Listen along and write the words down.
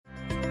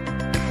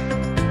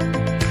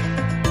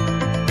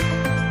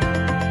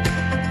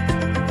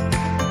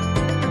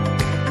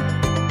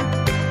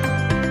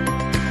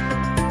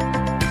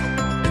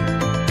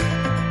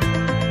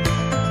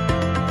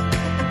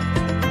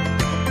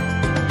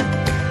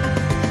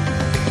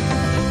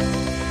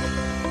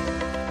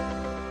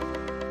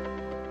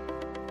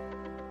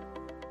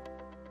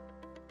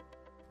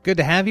Good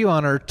to have you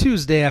on our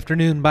Tuesday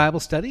afternoon Bible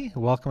study.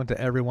 Welcome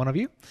to every one of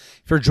you.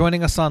 If you're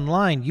joining us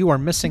online, you are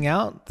missing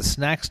out. The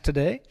snacks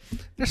today,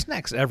 there's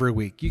snacks every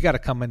week. You got to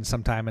come in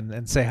sometime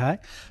and say hi.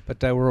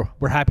 But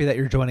we're happy that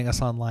you're joining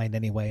us online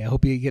anyway. I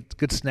hope you get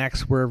good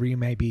snacks wherever you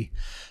may be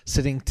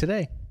sitting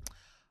today.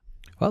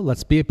 Well,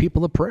 let's be a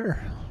people of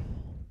prayer.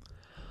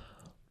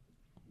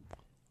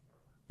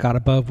 God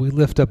above, we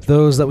lift up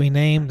those that we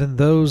named and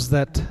those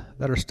that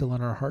are still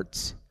in our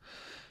hearts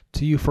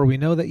to you, for we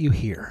know that you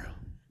hear.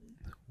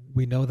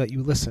 We know that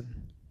you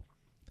listen.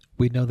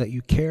 We know that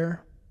you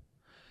care.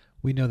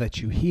 We know that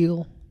you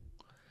heal.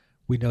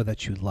 We know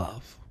that you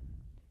love.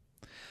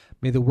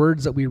 May the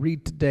words that we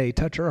read today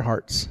touch our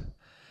hearts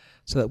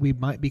so that we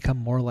might become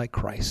more like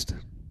Christ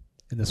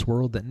in this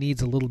world that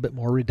needs a little bit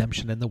more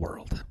redemption in the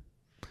world.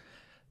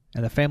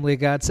 And the family of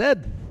God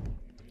said,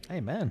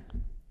 Amen.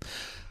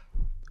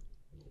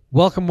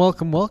 Welcome,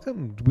 welcome,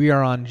 welcome. We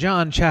are on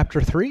John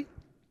chapter 3.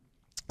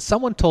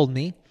 Someone told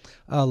me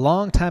a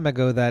long time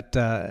ago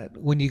that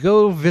when you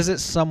go visit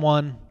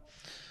someone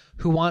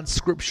who wants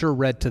scripture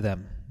read to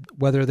them,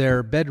 whether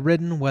they're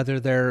bedridden, whether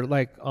they're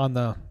like on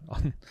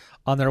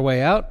their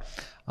way out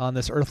on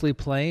this earthly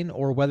plane,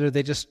 or whether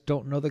they just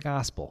don't know the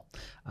gospel,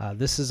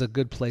 this is a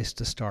good place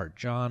to start.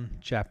 John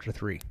chapter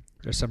 3.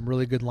 There's some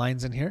really good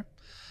lines in here,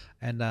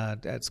 and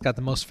it's got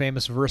the most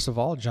famous verse of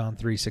all, John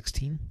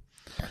 3:16.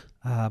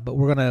 But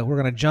we're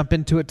gonna jump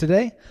into it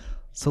today.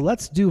 So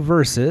let's do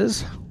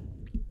verses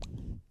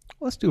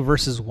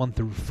 1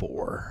 through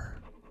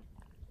 4.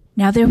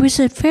 Now there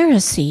was a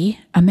Pharisee,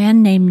 a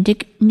man named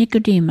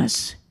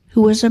Nicodemus,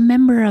 who was a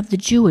member of the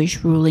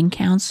Jewish ruling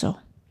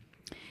council.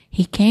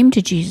 He came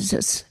to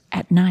Jesus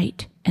at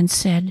night and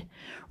said,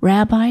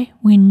 "Rabbi,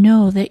 we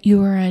know that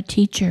you are a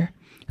teacher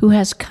who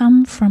has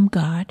come from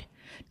God.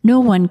 No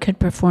one could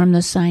perform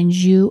the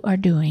signs you are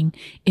doing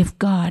if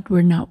God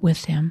were not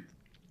with him."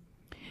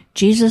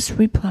 Jesus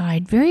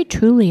replied, "Very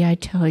truly I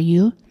tell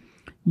you,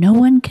 no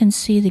one can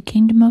see the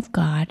kingdom of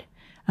God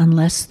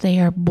unless they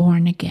are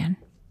born again."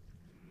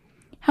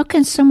 "How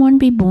can someone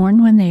be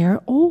born when they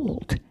are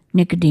old?"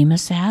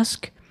 Nicodemus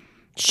asked.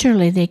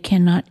 "Surely they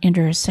cannot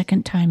enter a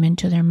second time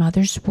into their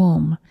mother's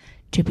womb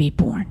to be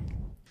born."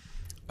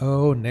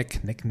 Oh,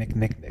 Nick.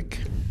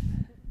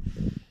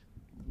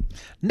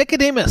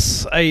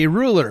 Nicodemus, a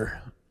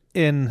ruler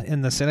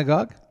in the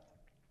synagogue.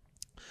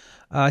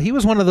 He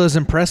was one of those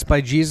impressed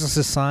by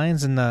Jesus'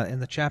 signs in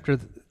the chapter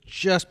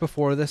just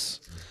before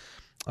this.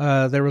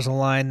 There was a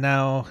line,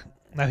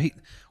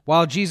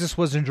 while Jesus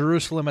was in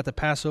Jerusalem at the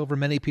Passover,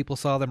 many people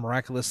saw the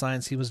miraculous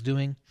signs he was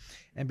doing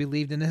and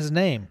believed in his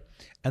name.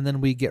 And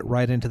then we get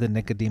right into the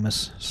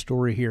Nicodemus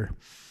story here.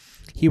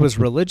 He was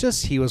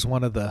religious. He was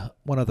one of the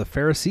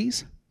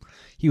Pharisees.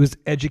 He was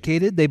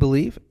educated, they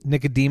believe.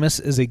 Nicodemus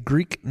is a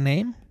Greek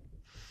name.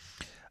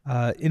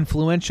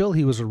 Influential.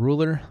 He was a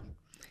ruler.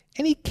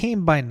 And he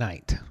came by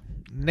night.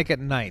 Nick at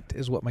Night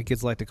is what my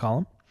kids like to call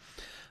him.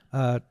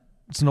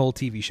 It's an old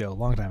TV show, a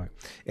long time ago.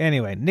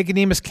 Anyway,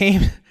 Nicodemus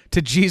came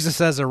to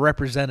Jesus as a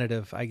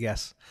representative, I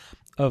guess,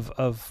 of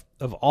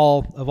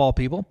all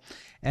people,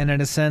 and in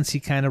a sense, he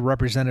kind of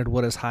represented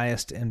what is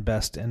highest and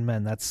best in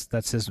men.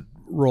 That's his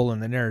role in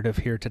the narrative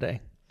here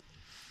today.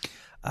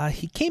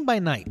 He came by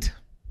night.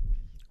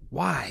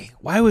 Why?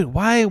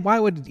 Why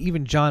would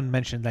even John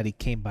mention that he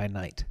came by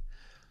night?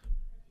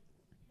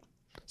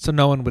 So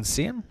no one would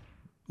see him?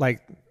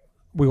 Like,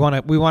 we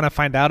want to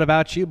find out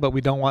about you, but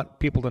we don't want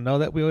people to know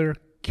that we were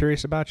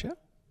curious about you?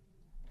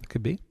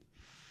 Could be.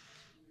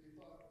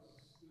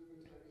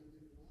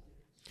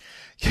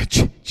 Yeah,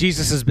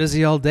 Jesus is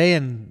busy all day,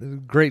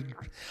 and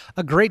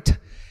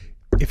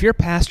if your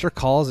pastor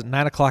calls at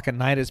 9 o'clock at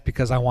night, it's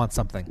because I want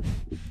something.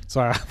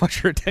 So I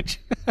want your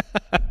attention.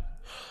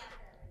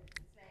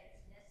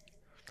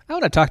 I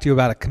want to talk to you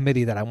about a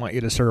committee that I want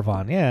you to serve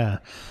on. Yeah.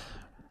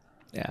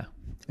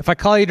 If I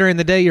call you during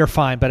the day, you're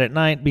fine, but at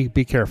night,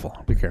 be careful.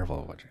 Be careful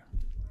of what you.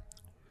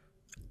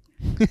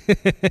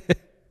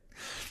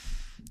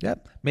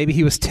 Yep. Maybe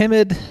he was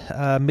timid.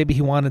 Maybe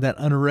he wanted that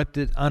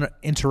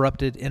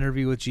uninterrupted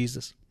interview with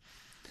Jesus.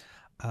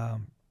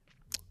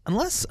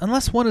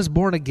 Unless one is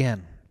born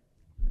again,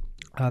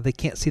 they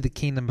can't see the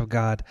kingdom of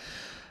God.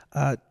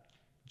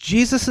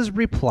 Jesus'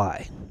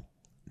 reply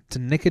to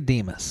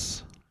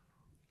Nicodemus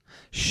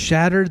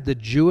shattered the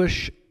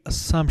Jewish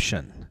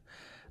assumption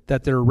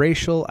that their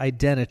racial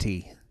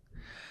identity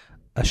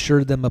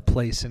assured them a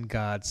place in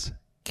God's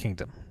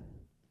kingdom.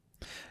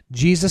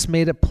 Jesus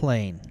made it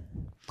plain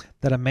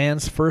that a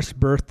man's first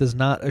birth does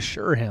not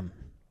assure him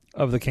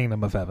of the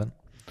kingdom of heaven.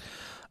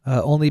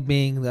 Only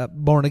being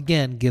born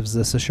again gives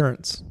this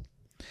assurance.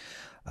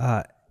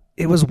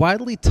 It was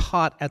widely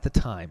taught at the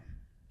time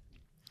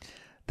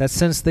that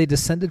since they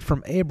descended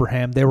from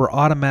Abraham, they were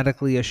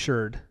automatically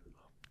assured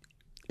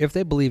if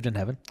they believed in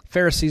heaven.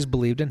 Pharisees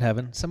believed in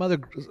heaven. Some other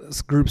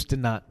groups did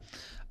not.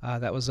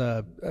 That was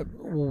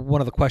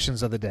one of the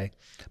questions of the day.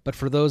 But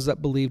for those that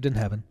believed in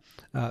heaven,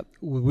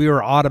 we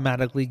were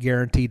automatically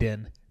guaranteed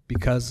in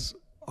because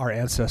our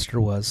ancestor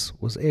was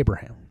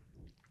Abraham.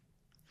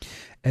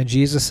 And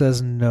Jesus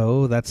says,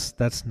 no,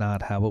 that's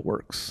not how it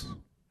works.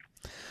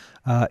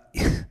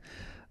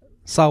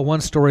 Saw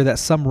one story that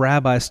some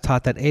rabbis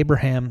taught that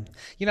Abraham,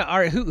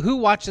 who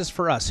watches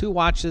for us? Who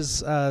watches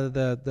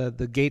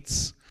the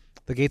gates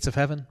of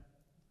heaven?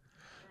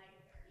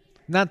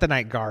 Not the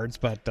night guards,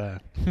 but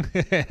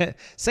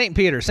Saint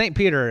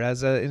Peter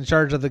as in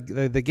charge of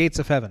the gates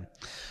of heaven.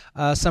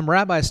 Some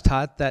rabbis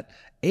taught that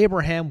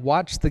Abraham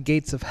watched the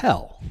gates of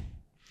hell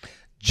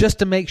just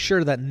to make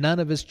sure that none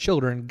of his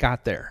children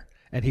got there,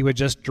 and he would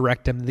just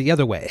direct them the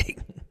other way.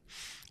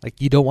 Like,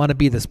 you don't want to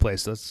be this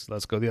place.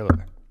 Let's go the other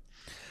way.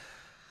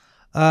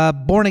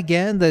 Born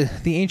again, the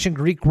ancient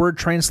Greek word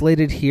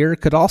translated here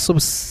could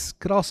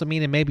also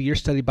mean, and maybe your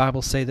study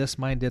Bibles say this,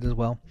 mine did as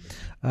well.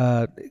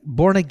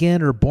 Born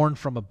again or born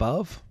from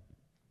above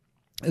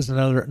is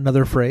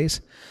another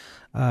phrase.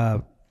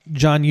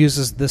 John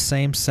uses the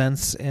same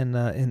sense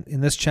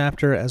in this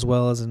chapter as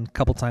well as in a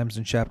couple times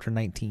in chapter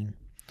 19.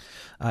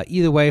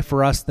 Either way,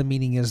 for us, the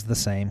meaning is the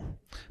same.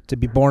 To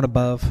be born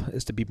above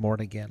is to be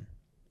born again.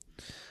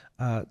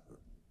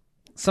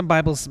 Some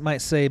Bibles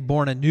might say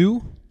born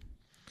anew,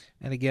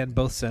 and again,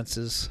 both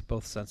senses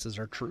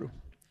are true.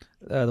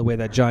 The way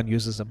that John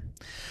uses them,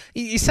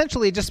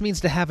 essentially, it just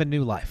means to have a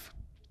new life.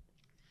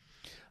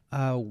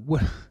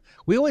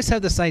 We always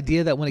have this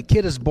idea that when a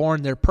kid is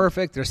born, they're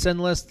perfect, they're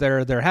sinless,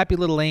 they're happy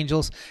little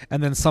angels,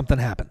 and then something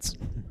happens.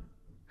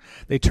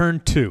 They turn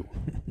 2.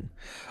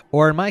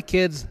 Or in my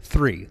kids,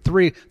 3.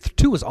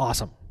 2 is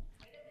awesome.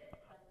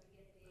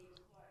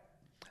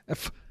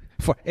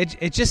 4.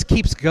 It just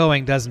keeps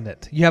going, doesn't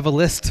it? You have a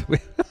list.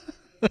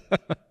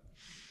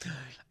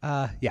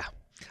 Yeah.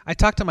 I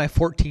talk to my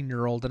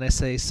 14-year-old and I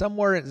say,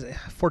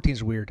 14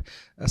 is weird.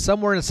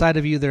 Somewhere inside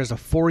of you, there's a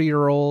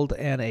 4-year-old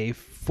and a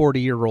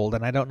 40-year-old,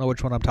 and I don't know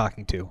which one I'm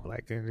talking to.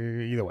 Like,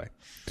 either way.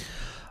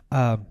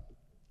 Yeah,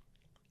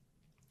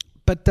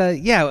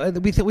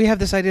 we have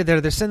this idea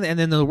they're sin, and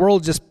then the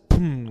world just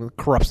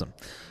corrupts them.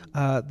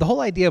 The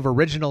whole idea of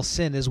original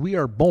sin is we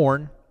are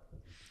born.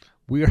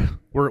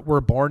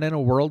 We're born in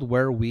a world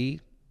where we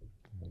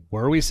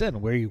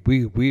sin.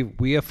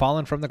 We have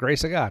fallen from the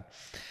grace of God,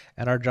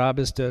 and our job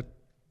is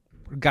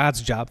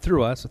God's job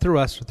through us or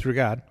through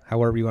God,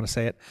 however you want to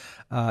say it,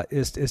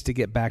 is to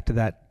get back to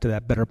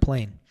that better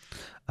plane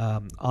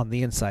on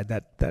the inside,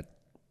 that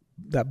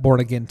born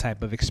again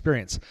type of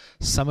experience.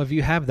 Some of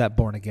you have that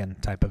born again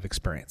type of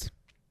experience,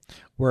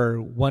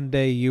 where one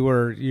day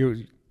you're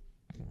the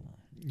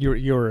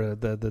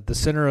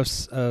sinner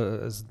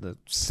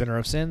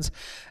of sins,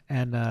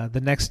 and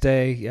the next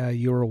day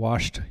you were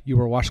washed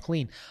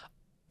clean.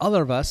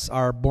 Other of us,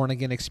 our born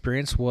again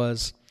experience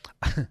was,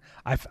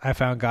 I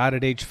found God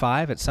at age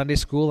 5 at Sunday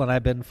school, and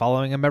I've been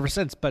following Him ever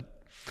since.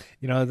 But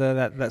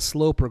that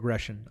slow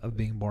progression of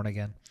being born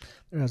again.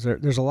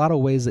 There's a lot of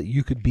ways that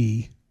you could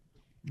be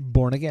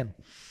born again,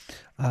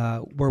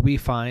 where we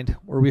find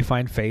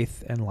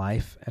faith and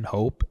life and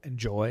hope and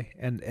joy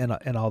and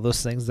all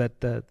those things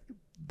that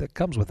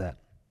comes with that.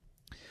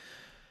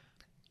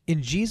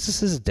 In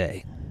Jesus'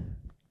 day,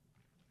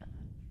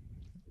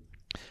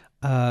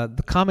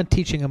 the common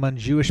teaching among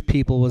Jewish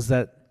people was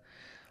that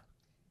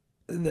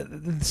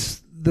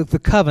the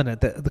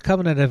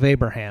covenant of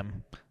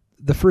Abraham,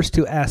 the first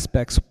 2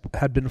 aspects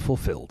had been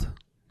fulfilled.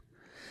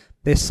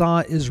 They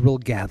saw Israel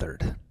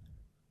gathered.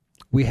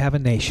 We have a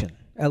nation,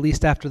 at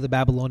least after the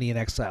Babylonian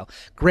exile.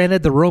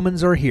 Granted, the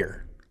Romans are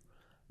here,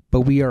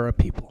 but we are a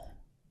people.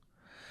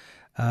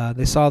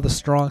 They saw the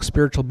strong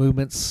spiritual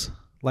movements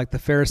like the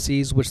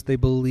Pharisees, which they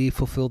believe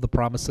fulfilled the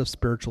promise of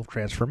spiritual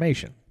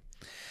transformation.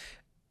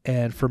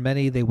 And for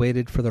many, they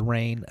waited for the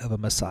reign of a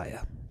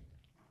Messiah.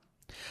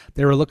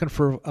 They were looking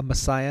for a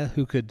Messiah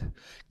who could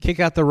kick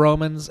out the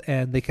Romans,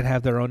 and they could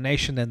have their own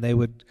nation, and they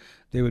would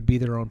be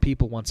their own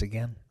people once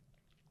again.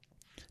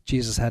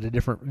 Jesus had a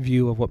different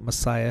view of what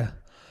Messiah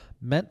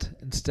meant.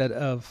 Instead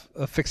of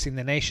fixing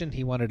the nation,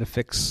 he wanted to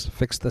fix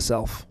the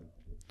self.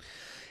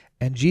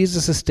 And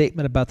Jesus'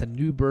 statement about the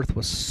new birth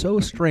was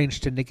so strange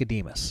to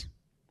Nicodemus.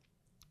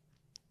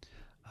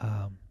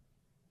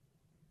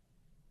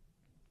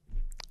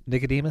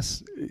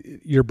 Nicodemus,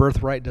 your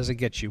birthright doesn't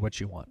get you what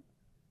you want.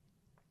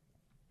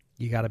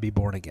 You got to be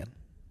born again.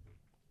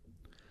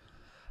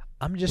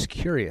 I'm just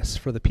curious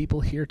for the people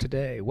here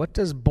today, what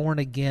does born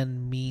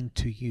again mean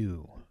to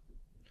you?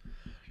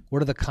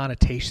 What are the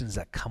connotations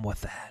that come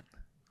with that?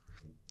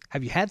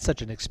 Have you had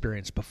such an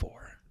experience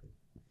before?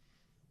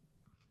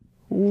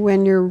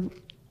 When you're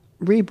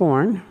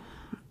reborn,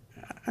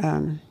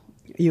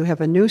 you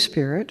have a new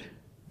spirit,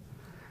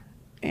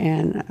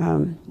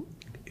 and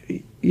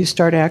you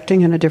start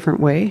acting in a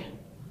different way.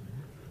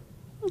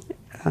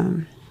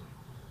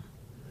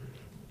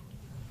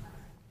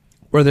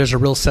 Where there's a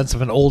real sense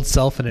of an old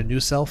self and a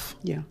new self?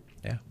 Yeah.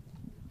 Yeah.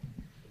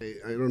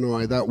 I don't know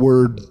why that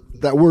word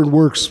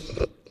works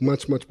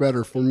much, much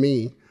better for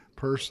me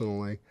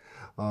personally.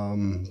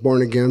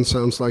 Born again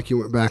sounds like you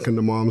went back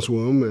into mom's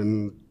womb,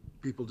 and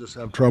people just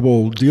have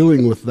trouble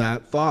dealing with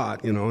that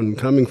thought, and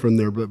coming from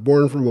there. But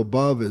born from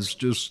above is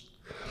just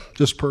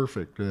just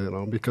perfect,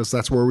 because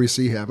that's where we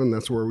see heaven,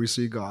 that's where we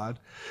see God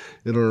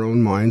in our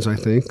own minds, I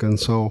think. And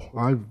so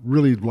I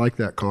really like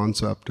that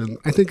concept. And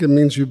I think it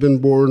means you've been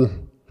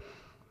born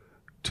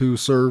to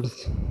serve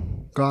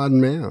God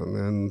and man.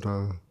 And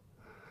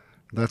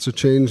that's a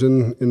change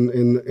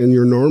in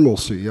your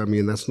normalcy. I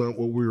mean, that's not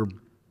what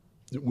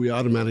we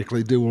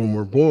automatically do when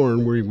we're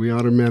born. We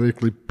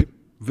automatically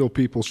feel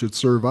people should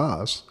serve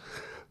us.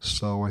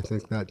 So I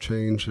think that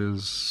change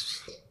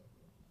is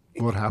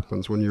what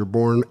happens when you're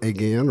born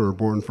again or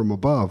born from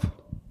above.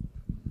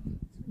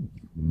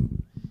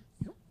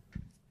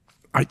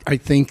 I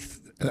think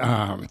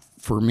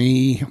for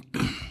me,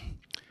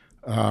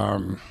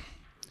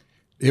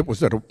 it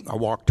was at a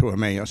walk to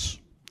Emmaus,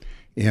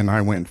 and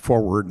I went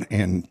forward,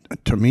 and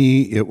to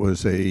me it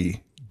was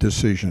a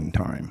decision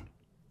time.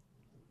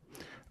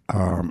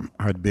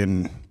 I'd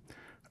been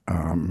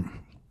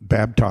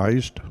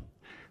baptized,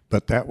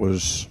 but that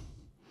was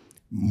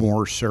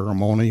more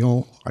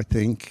ceremonial, I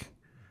think.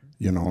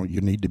 You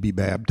need to be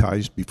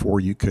baptized before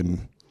you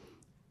can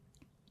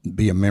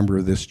be a member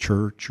of this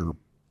church or,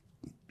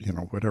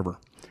 whatever.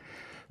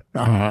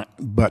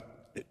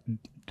 But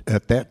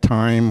at that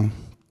time,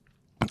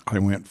 I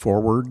went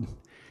forward,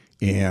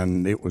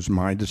 and it was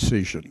my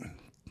decision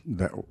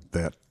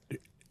that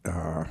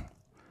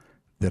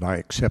I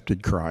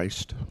accepted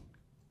Christ,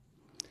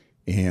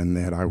 and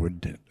that I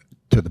would,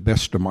 to the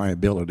best of my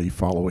ability,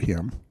 follow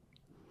him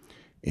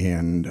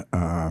and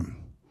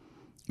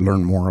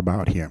learn more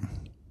about him.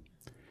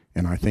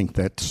 And I think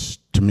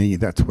to me,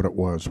 that's what it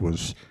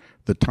was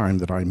the time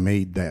that I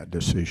made that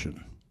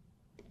decision.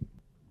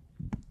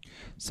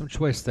 Some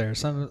choice there.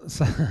 Some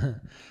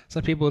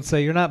people would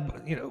say you're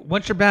not.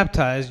 Once you're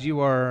baptized, you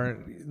are.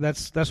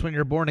 That's when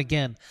you're born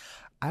again.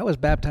 I was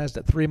baptized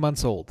at 3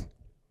 months old.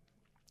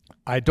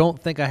 I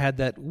don't think I had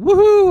that.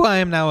 Woohoo! I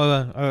am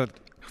now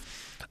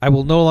I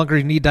will no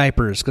longer need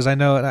diapers because I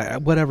know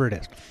it. Whatever it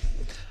is.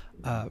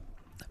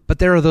 But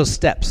there are those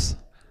steps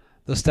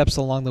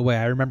along the way.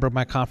 I remember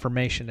my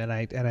confirmation, and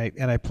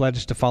I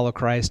pledged to follow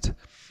Christ.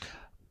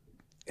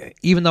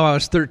 Even though I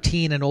was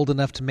 13 and old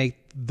enough to make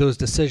those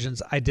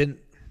decisions, I didn't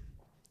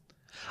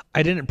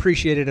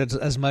appreciate it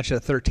as much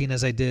at 13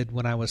 as I did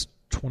when I was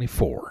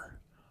 24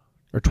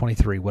 or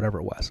 23, whatever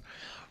it was.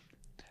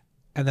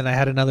 And then I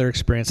had another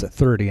experience at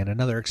 30, and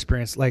another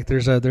experience. Like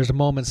there's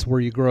moments where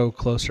you grow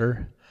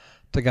closer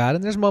to God,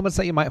 and there's moments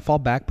that you might fall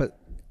back, but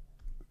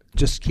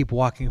just keep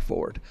walking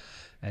forward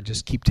and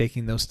just keep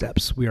taking those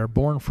steps. We are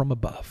born from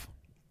above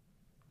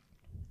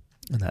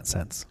in that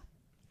sense.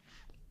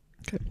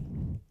 Okay.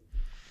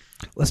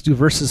 Let's do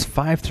verses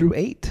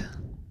 5-8.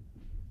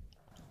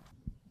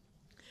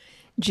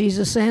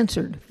 Jesus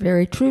answered,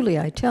 "Very truly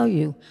I tell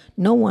you,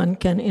 no one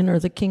can enter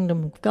the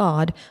kingdom of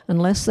God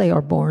unless they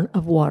are born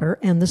of water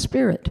and the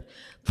Spirit.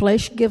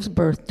 Flesh gives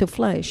birth to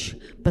flesh,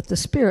 but the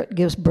Spirit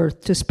gives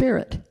birth to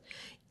spirit.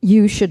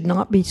 You should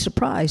not be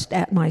surprised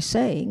at my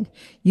saying,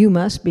 you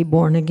must be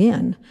born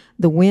again.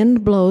 The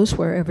wind blows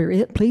wherever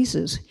it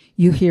pleases.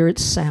 You hear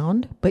its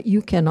sound, but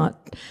you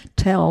cannot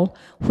tell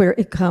where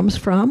it comes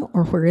from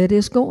or where it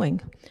is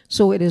going.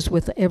 So it is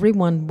with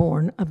everyone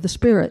born of the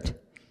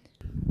Spirit."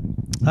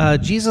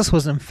 Jesus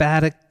was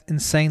emphatic in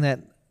saying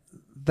that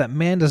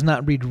man does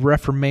not read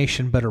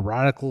reformation but a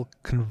radical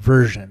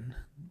conversion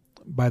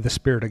by the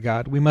Spirit of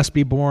God. We must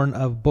be born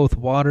of both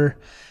water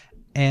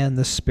and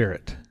the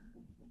Spirit.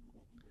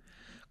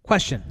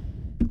 Question: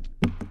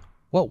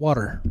 what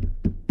water?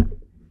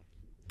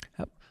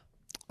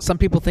 Some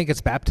people think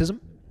it's baptism.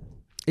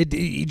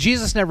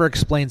 Jesus never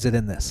explains it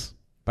in this,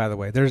 by the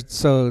way.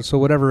 So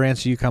whatever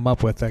answer you come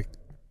up with, that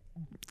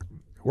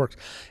works.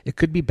 It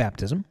could be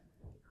baptism.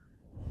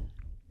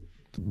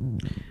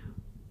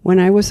 When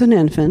I was an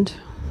infant,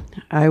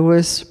 I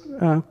was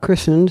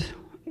christened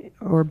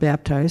or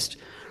baptized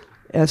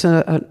as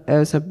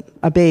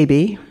a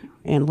baby,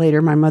 and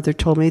later my mother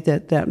told me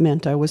that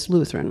meant I was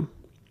Lutheran.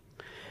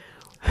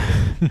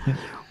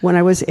 When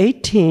I was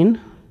 18,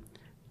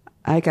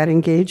 I got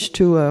engaged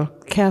to a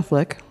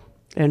Catholic,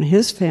 and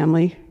his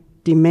family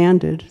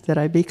demanded that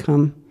I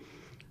become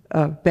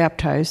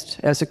baptized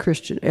as a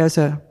Christian, as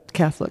a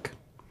Catholic.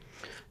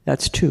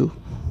 That's 2.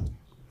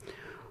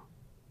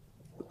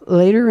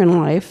 Later in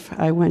life,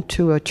 I went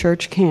to a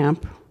church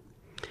camp,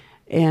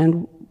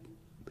 and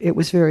it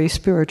was very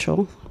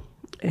spiritual,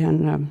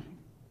 and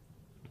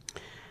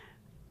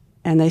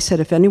they said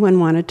if anyone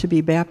wanted to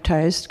be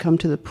baptized, come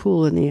to the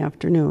pool in the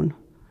afternoon.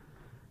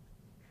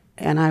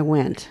 And I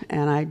went,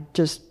 and I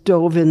just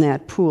dove in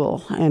that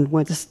pool and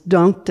was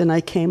dunked, and I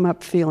came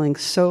up feeling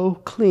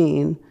so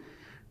clean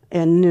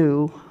and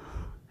new,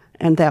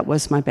 and that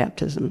was my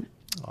baptism.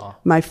 Aww.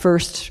 My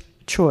first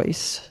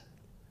choice,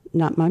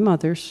 not my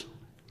mother's,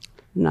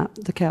 not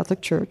the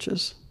Catholic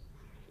Church's,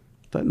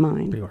 but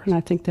mine. Yours. And I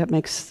think that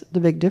makes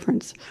the big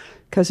difference,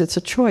 because it's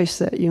a choice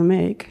that you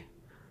make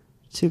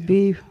to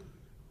be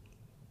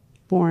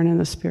born in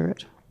the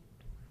Spirit.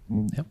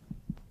 Yep.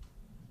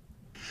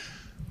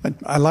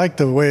 I like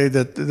the way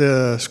that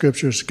the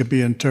scriptures can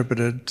be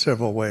interpreted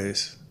several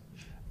ways.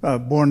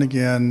 born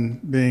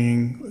again,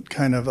 being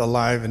kind of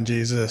alive in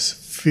Jesus,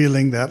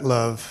 feeling that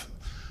love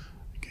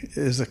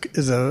is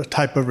a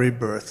type of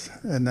rebirth,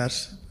 and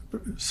that's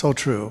so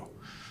true.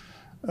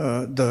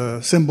 The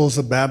symbols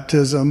of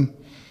baptism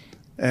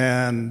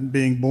and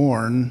being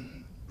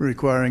born,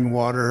 requiring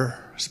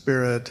water,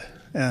 spirit,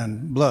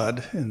 and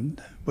blood,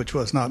 which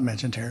was not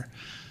mentioned here,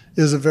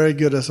 is a very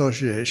good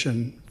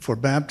association for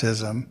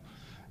baptism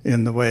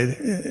in the way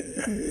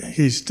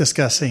he's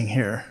discussing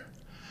here.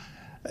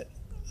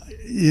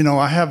 You know,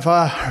 I have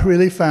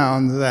really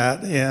found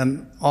that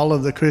in all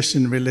of the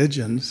Christian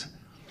religions,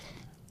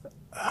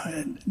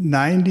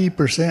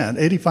 90%,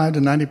 85 to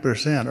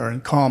 90% are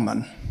in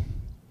common.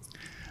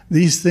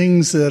 These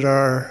things that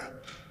are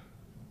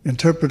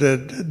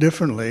interpreted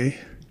differently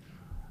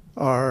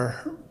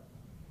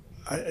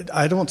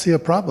I don't see a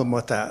problem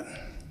with that.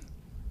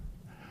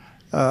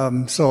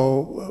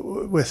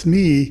 So with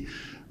me,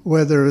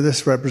 whether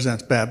this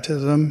represents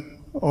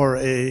baptism or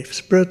a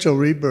spiritual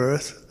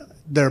rebirth,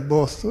 they're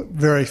both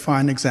very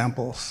fine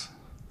examples.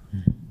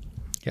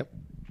 Yep.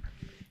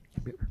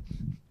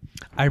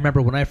 I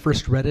remember when I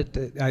first read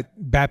it,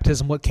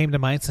 baptism, what came to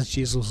mind since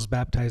Jesus was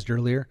baptized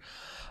earlier,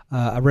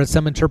 I read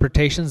some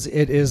interpretations.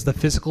 It is the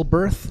physical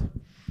birth.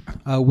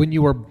 When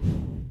you were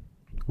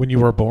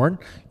born,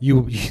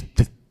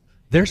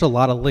 there's a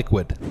lot of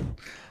liquid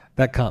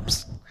that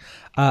comes.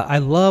 I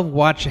love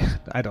watching.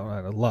 I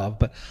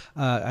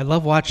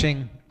love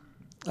watching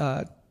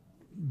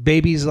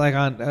babies like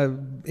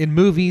on in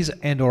movies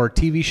and or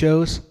TV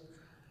shows.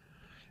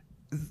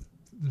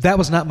 That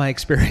was not my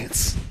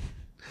experience.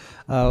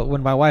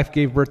 When my wife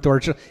gave birth to our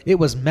children, it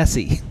was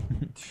messy.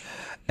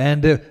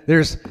 And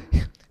there's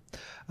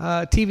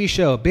a TV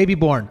show, baby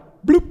born,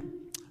 bloop.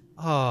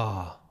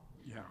 Oh,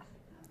 yeah.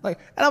 And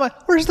I'm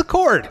like, where's the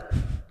cord?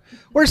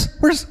 Where's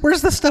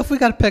the stuff we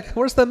got to pick?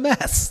 Where's the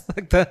mess?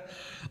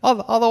 All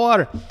the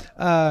water.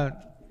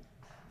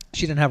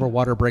 She didn't have her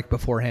water break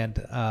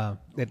beforehand.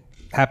 It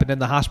happened in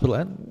the hospital,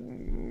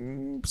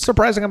 and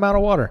surprising amount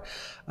of water.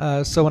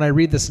 So when I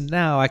read this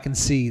now, I can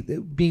see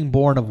being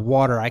born of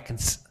water. I can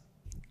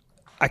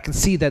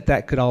see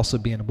that could also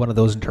be in one of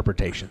those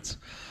interpretations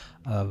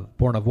of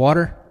born of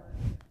water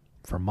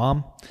from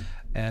mom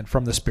and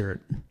from the Spirit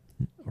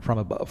from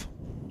above.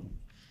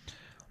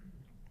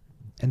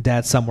 And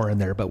Dad's somewhere in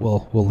there, but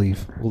we'll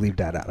leave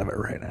Dad out of it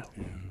right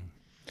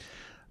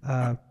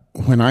now.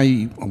 When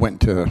I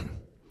went to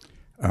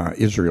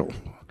Israel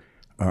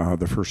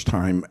the first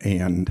time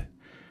and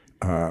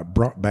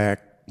brought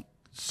back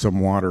some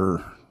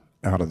water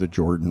out of the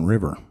Jordan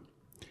River,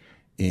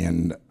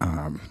 and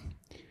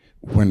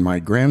when my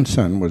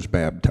grandson was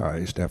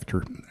baptized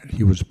after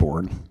he was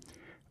born,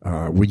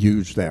 we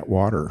used that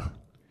water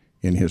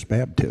in his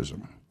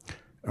baptism.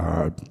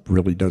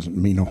 Really doesn't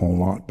mean a whole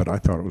lot, but I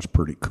thought it was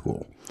pretty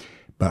cool.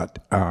 But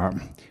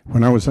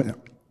when I was at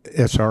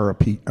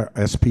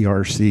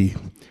SPRC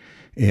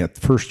at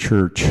First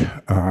Church,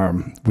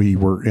 we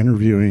were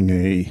interviewing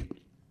a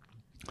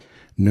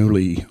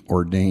newly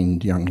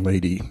ordained young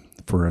lady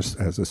for us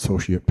as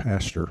associate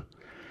pastor.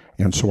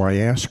 And so I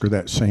asked her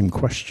that same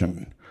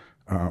question,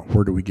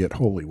 where do we get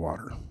holy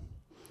water?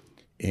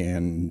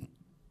 And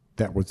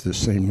that was the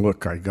same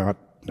look I got,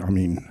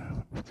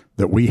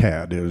 that we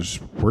had is,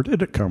 where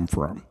did it come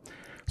from?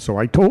 So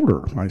I told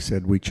her, I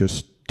said, we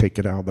just take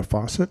it out of the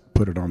faucet,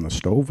 put it on the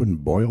stove,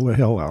 and boil the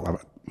hell out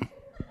of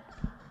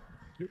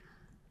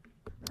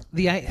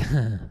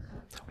it.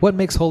 What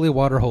makes holy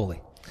water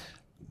holy?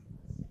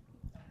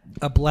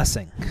 A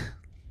blessing.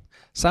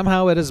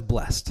 Somehow it is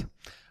blessed.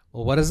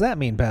 Well, what does that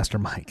mean, Pastor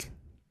Mike?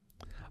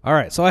 All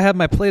right, so I have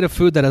my plate of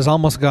food that is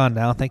almost gone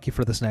now. Thank you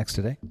for the snacks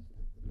today.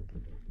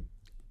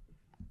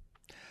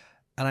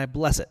 And I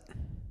bless it.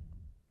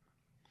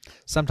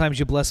 Sometimes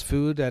you bless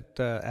food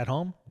at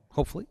home,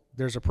 hopefully.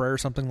 There's a prayer or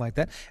something like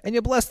that. And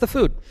you bless the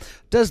food.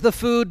 Does the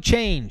food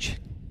change?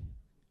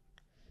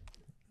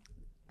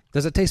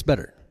 Does it taste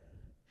better?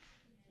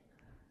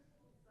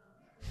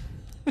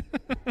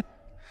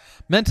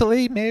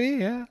 Mentally,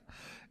 maybe, yeah.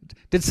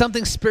 Did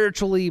something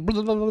spiritually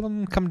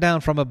come down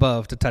from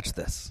above to touch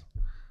this?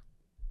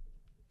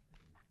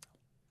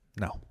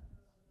 No.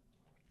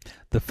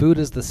 The food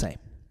is the same.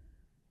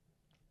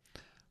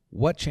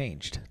 What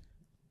changed?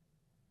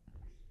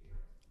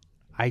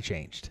 I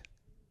changed.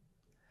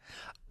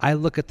 I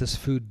look at this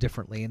food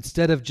differently.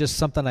 Instead of just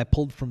something I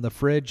pulled from the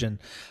fridge and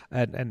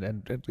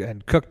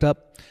cooked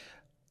up,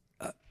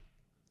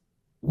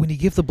 when you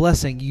give the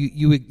blessing,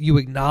 you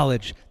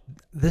acknowledge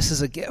this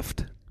is a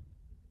gift.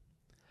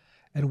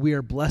 And we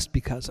are blessed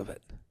because of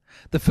it.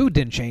 The food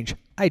didn't change.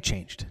 I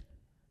changed.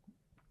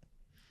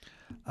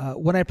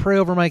 When I pray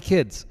over my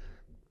kids,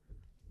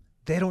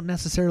 they don't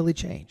necessarily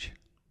change.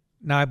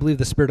 Now, I believe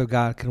the Spirit of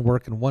God can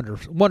work in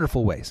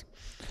wonderful ways.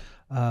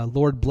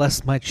 Lord,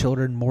 bless my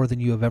children more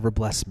than you have ever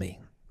blessed me.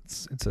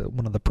 It's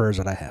one of the prayers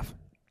that I have.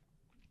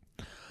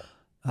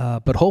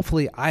 But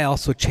hopefully, I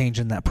also change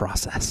in that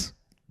process.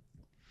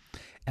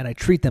 And I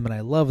treat them and I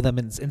love them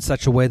in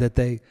such a way that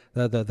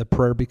the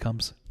prayer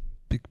becomes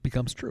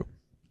true.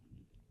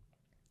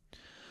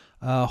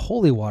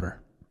 Holy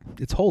water.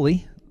 it's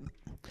holy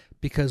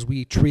because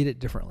we treat it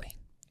differently.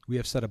 We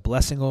have set a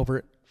blessing over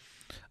it.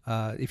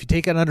 If you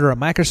take it under a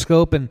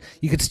microscope, and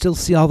you can still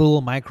see all the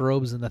little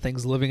microbes and the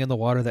things living in the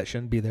water that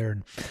shouldn't be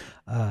there,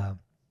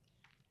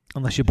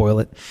 unless you boil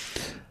it.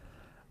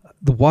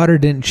 The water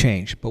didn't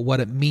change, but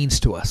what it means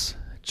to us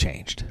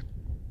changed.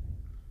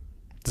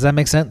 Does that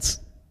make sense?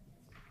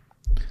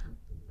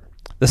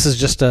 This is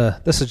just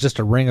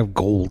a ring of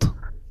gold.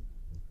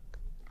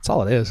 That's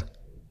all it is.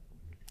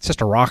 It's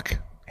just a rock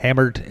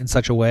hammered in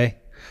such a way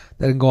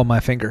that it can go on my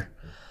finger.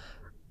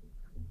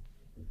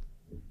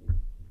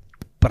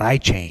 But I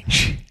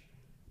change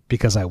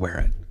because I wear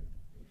it.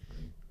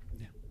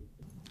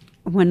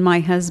 When my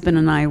husband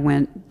and I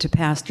went to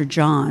Pastor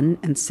John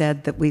and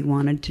said that we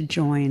wanted to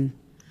join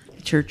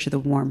the Church of the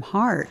Warm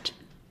Heart,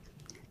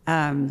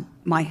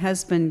 my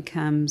husband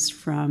comes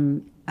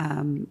from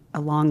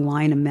a long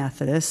line of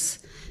Methodists,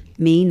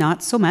 me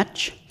not so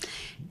much,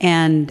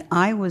 and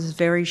I was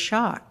very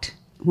shocked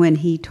when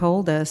he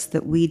told us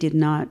that we did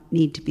not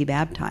need to be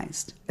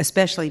baptized,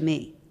 especially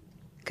me,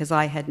 because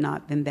I had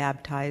not been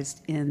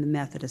baptized in the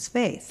Methodist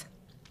faith.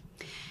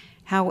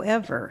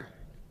 However,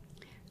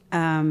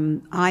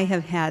 I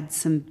have had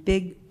some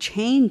big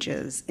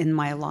changes in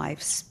my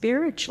life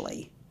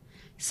spiritually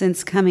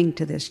since coming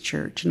to this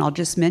church. And I'll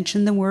just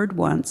mention the word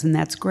once, and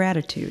that's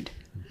gratitude.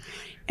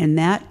 And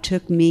that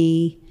took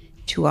me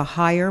to a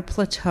higher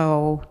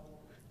plateau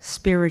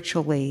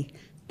spiritually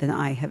than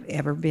I have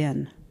ever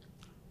been.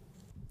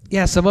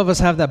 Yeah, some of us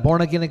have that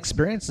born-again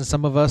experience, and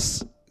some of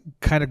us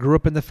kind of grew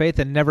up in the faith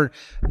and never,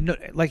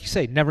 like you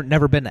say,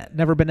 never been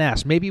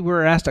asked. Maybe we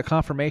were asked at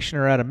confirmation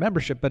or at a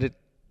membership, but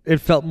it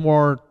felt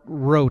more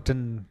rote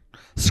and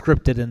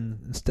scripted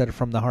instead of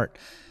from the heart.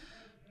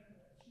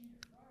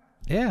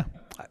 Yeah,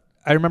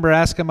 I remember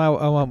asking my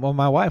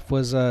wife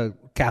was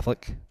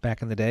Catholic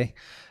back in the day,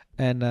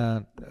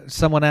 and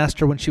someone asked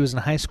her when she was in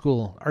high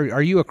school,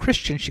 "Are you a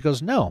Christian?" She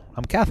goes, "No,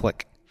 I'm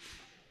Catholic."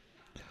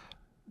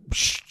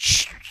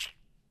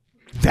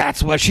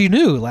 That's what she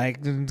knew,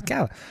 like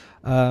Catholic.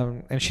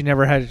 And she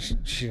never had.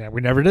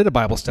 We never did a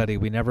Bible study.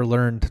 We never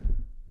learned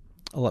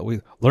a lot.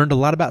 We learned a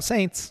lot about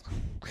saints,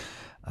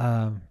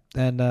 and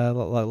a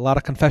lot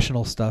of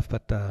confessional stuff,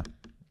 but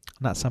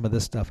not some of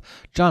this stuff.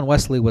 John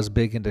Wesley was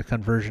big into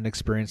conversion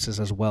experiences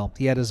as well.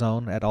 He had his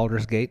own at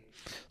Aldersgate.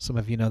 Some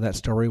of you know that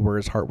story where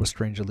his heart was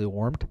strangely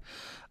warmed.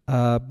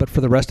 But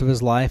for the rest of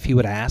his life, he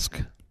would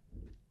ask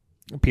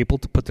people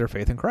to put their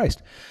faith in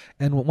Christ.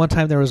 And one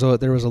time there was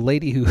a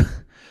lady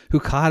who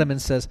caught him and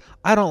says,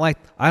 I don't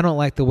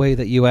like the way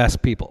that you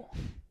ask people.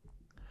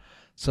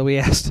 So we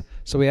asked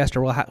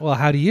her, well,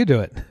 how do you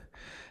do it?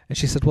 And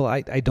she said, well,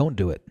 I don't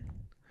do it.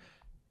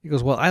 He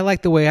goes, well, I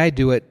like the way I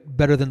do it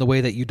better than the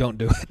way that you don't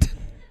do it.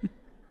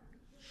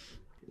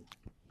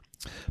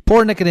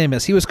 Poor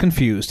Nicodemus, he was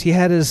confused. He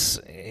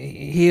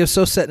was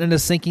so set in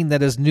his thinking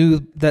that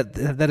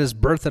his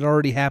birth had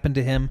already happened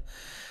to him.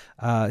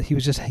 He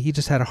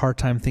just had a hard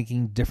time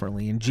thinking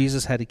differently, and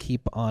Jesus had to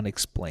keep on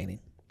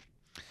explaining.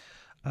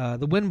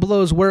 The wind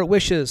blows where it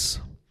wishes.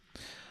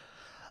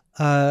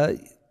 You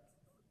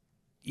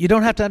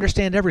don't have to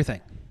understand everything.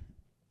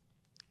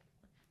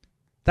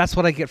 That's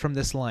what I get from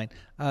this line.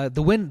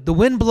 The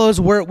wind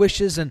blows where it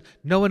wishes, and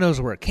no one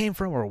knows where it came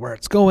from or where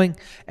it's going,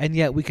 and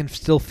yet we can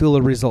still feel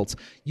the results.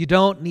 You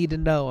don't need to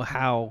know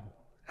how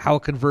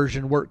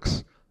conversion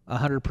works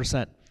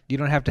 100%. You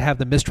don't have to have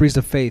the mysteries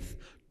of faith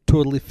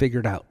totally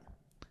figured out.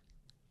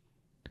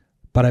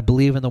 But I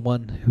believe in the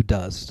one who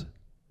does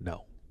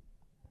know.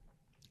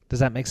 Does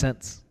that make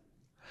sense?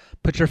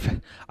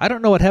 I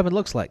don't know what heaven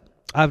looks like.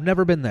 I've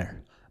never been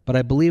there, but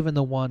I believe in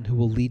the one who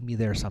will lead me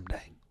there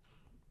someday.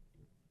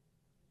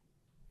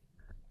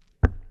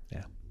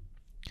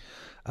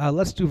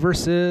 Let's do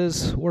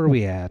verses, where are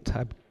we at?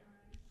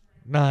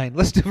 9.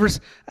 Let's do verse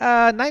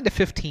 9 to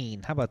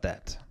 15. How about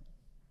that?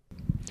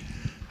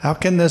 How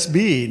can this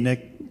be?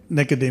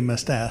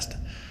 Nicodemus asked.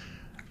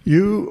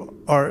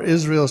 You are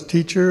Israel's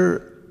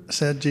teacher,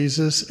 said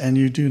Jesus, and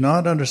you do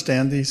not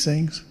understand these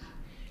things?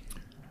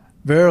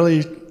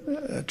 Verily,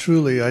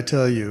 truly, I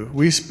tell you,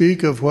 we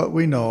speak of what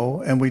we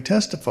know, and we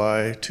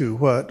testify to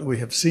what we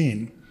have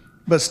seen.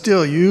 But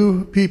still,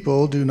 you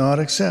people do not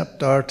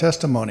accept our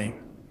testimony.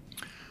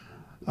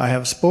 I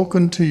have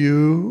spoken to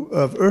you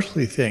of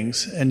earthly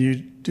things, and you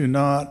do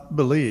not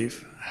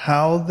believe.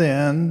 How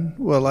then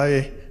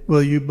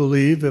will you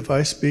believe if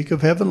I speak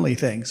of heavenly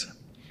things?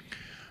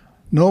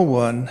 No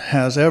one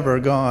has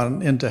ever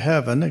gone into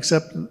heaven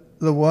except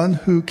the one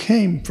who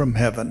came from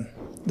heaven,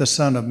 the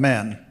Son of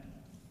Man.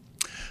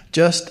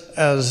 Just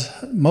as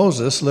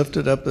Moses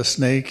lifted up the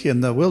snake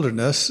in the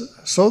wilderness,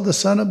 so the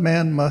Son of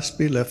Man must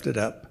be lifted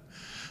up,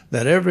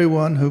 that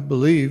everyone who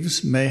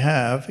believes may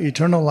have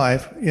eternal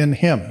life in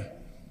him.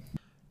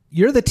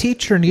 You're the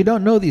teacher and you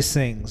don't know these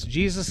things.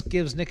 Jesus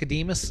gives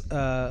Nicodemus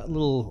a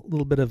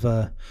little bit of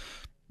a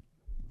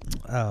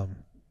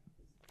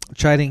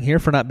chiding here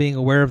for not being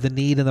aware of the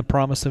need and the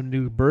promise of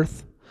new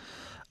birth.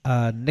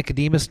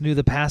 Nicodemus knew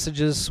the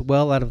passages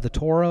well out of the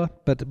Torah,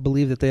 but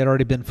believed that they had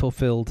already been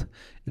fulfilled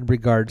in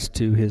regards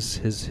to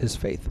his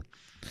faith.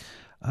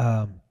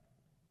 No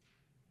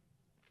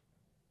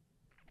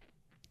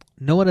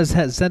one has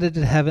ascended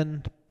to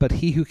heaven but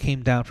he who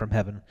came down from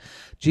heaven.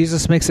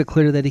 Jesus makes it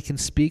clear that he can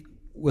speak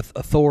with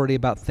authority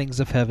about things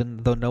of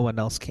heaven, though no one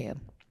else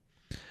can.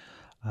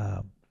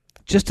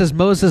 Just as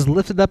Moses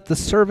lifted up the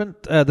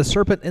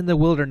serpent in the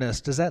wilderness,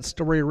 does that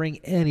story ring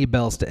any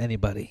bells to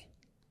anybody?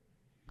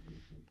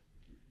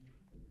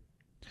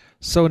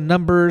 So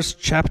Numbers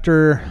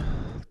chapter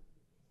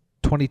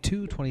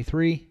 22,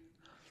 23.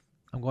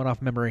 I'm going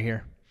off memory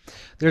here.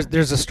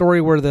 There's a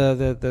story where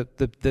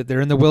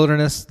they're in the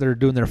wilderness. They're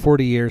doing their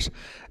 40 years.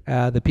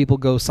 The people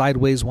go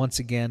sideways once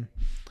again,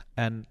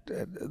 and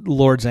the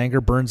Lord's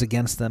anger burns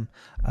against them.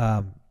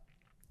 And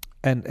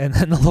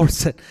the Lord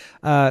said,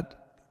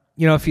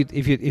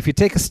 if you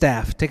take a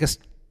staff, take a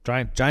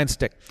giant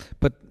stick,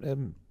 put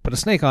a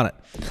snake on it,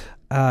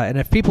 and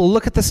if people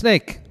look at the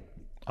snake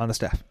on the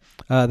staff,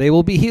 they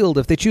will be healed.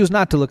 If they choose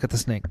not to look at the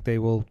snake, they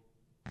will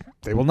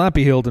not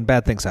be healed, and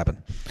bad things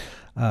happen.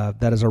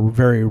 That is a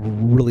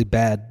really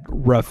bad,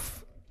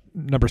 rough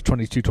Numbers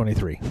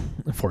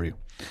 22-23 for you.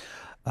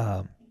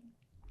 Do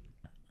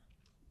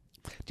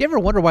you ever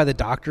wonder why the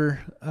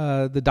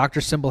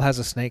doctor symbol has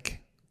a snake?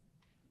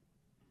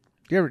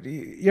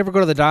 You ever go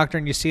to the doctor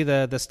and you see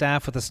the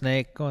staff with the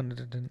snake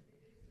going?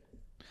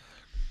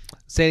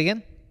 Say it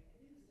again.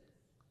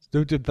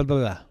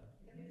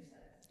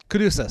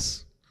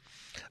 Caduceus.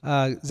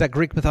 Is that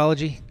Greek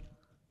mythology?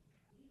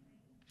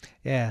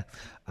 Yeah.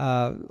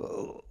 A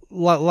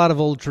lot of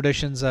old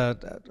traditions.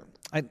 The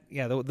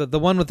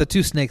one with the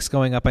two snakes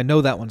going up, I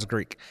know that one's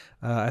Greek.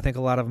 I think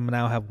a lot of them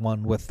now have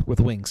one with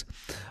wings.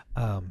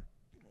 A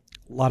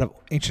lot of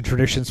ancient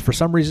traditions, for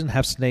some reason,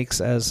 have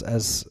snakes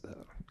as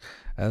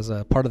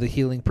a part of the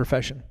healing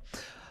profession.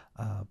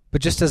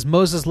 But just as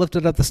Moses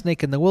lifted up the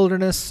snake in the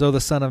wilderness, so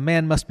the Son of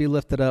Man must be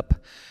lifted up.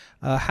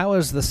 How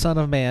is the Son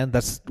of Man,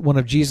 that's one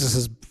of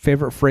Jesus'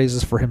 favorite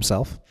phrases for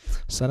himself,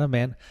 Son of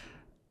Man.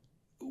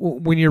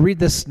 When you read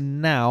this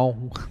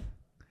now,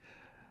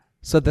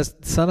 so the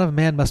Son of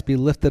Man must be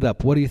lifted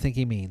up, what do you think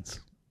he means?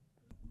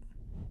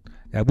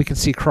 Yeah, we can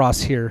see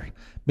cross here.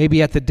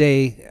 Maybe at the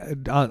day,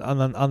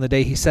 on the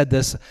day he said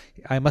this,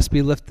 I must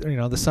be lifted,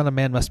 the Son of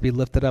Man must be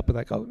lifted up,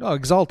 like,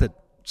 exalted,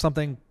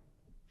 something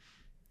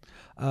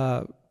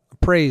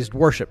praised,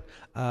 worshiped.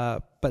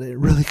 But it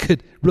really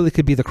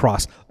could be the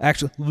cross,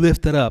 actually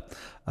lifted up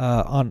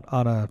on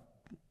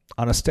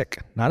a stick,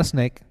 not a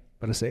snake,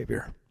 but a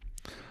Savior,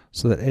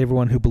 so that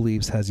everyone who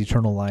believes has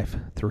eternal life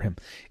through him.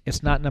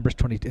 It's not Numbers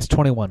 20, it's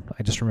 21.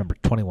 I just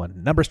remembered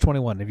 21. Numbers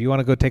 21. If you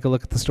want to go take a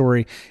look at the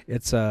story,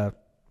 it's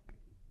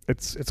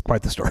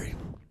quite the story.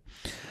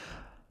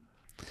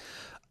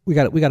 We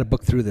got to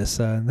book through this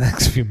in the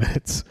next few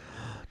minutes.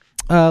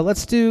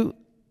 Let's do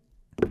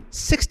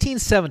 16,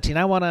 17.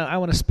 I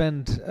want to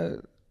spend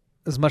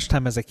as much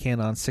time as I can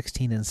on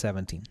 16 and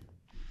 17.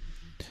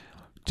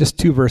 Just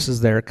two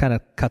verses there. It kind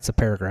of cuts a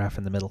paragraph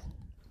in the middle.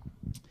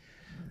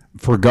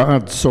 For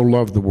God so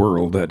loved the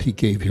world that he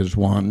gave his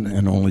one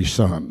and only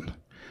Son,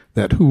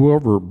 that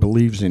whoever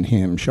believes in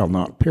him shall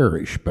not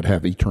perish, but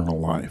have eternal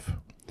life.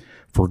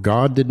 For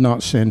God did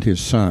not send his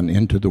Son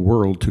into the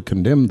world to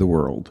condemn the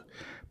world,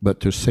 but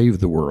to save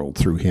the world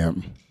through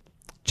him.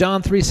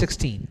 John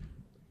 3:16,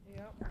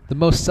 the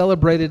most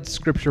celebrated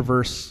scripture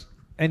verse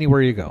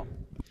anywhere you go.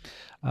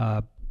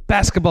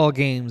 Basketball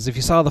games, if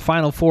you saw the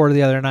Final Four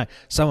the other night,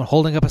 someone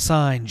holding up a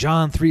sign,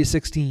 John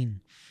 3:16,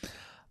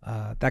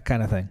 that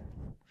kind of thing.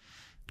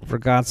 For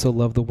God so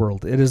loved the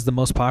world. It is the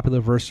most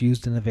popular verse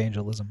used in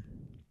evangelism.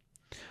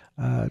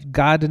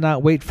 God did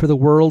not wait for the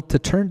world to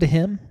turn to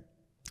him.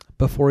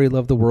 Before he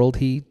loved the world,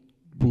 he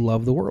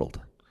loved the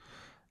world.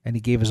 And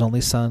he gave his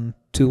only Son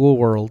to a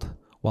world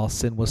while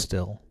sin was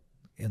still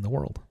in the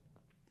world.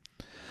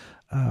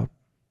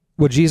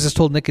 What Jesus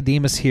told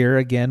Nicodemus here,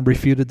 again,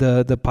 refuted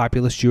the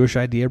populist Jewish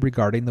idea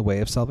regarding the way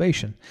of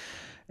salvation.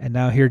 And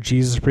now here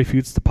Jesus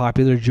refutes the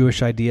popular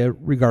Jewish idea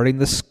regarding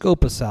the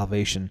scope of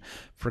salvation.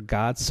 For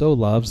God so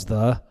loves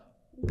the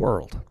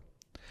world.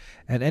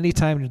 And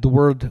anytime the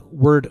word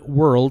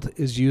world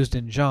is used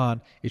in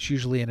John, it's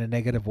usually in a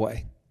negative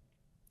way.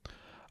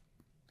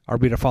 Are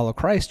we to follow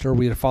Christ, or are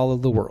we to follow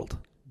the world?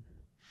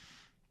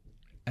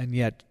 And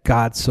yet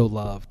God so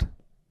loved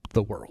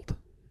the world.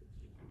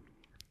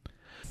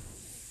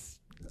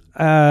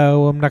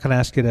 I'm not going to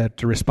ask you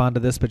to respond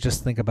to this, but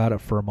just think about it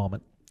for a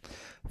moment.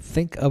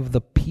 Think of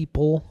the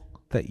people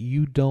that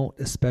you don't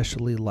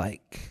especially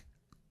like.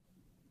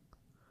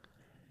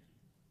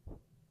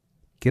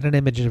 Get an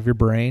image of your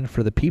brain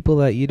for the people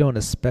that you don't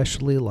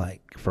especially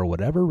like for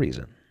whatever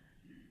reason.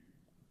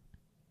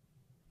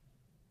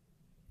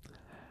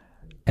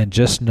 And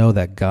just know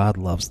that God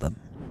loves them.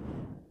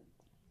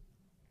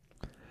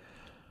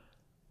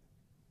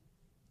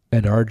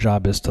 And our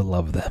job is to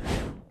love them.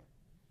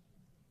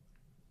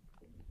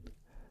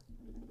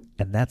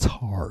 And that's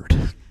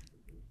hard.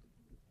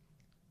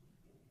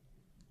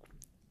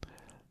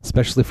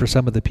 Especially for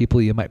some of the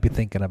people you might be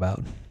thinking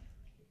about.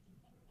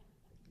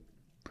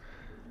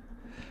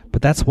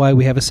 But that's why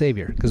we have a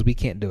Savior, because we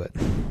can't do it.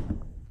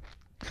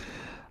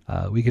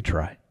 We could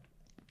try.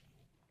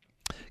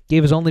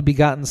 gave his only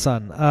begotten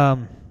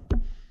Son.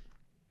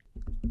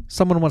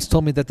 Someone once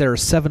told me that there are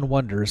 7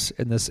 wonders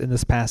in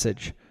this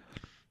passage.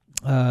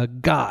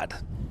 God,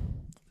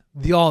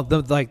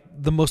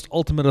 the most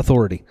ultimate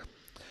authority,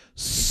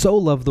 so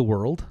loved the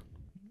world,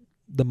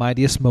 the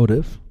mightiest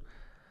motive,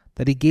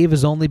 that he gave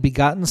his only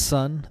begotten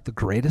Son, the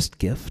greatest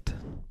gift,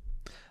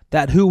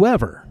 that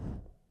whoever,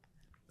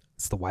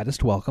 it's the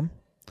widest welcome,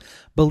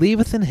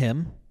 believeth in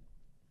him,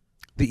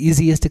 the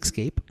easiest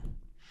escape,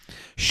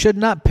 should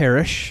not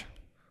perish,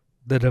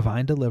 the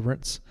divine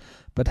deliverance,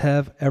 but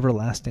have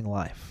everlasting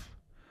life,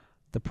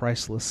 the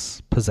priceless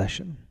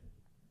possession.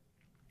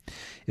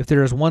 If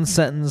there is one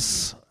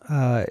sentence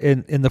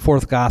in the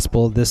 4th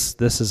gospel, this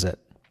is it.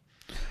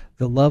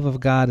 The love of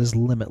God is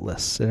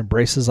limitless. It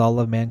embraces all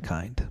of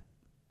mankind.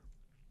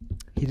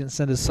 He didn't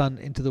send his Son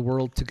into the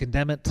world to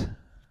condemn it,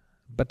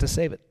 but to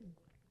save it.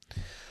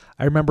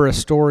 I remember a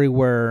story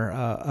where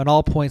an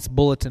All Points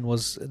bulletin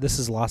this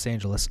is Los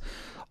Angeles,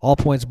 All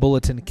Points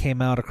bulletin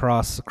came out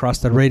across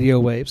the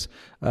radio waves.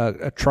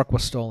 A truck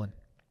was stolen,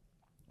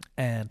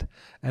 and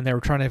they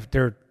were trying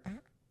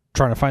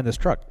to find this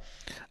truck.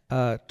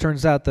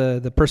 Turns out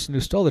the person who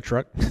stole the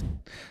truck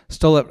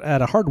stole it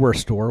at a hardware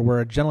store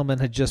where a gentleman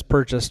had just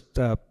purchased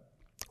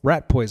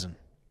rat poison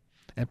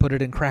and put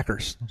it in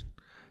crackers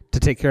to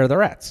take care of the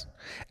rats.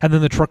 And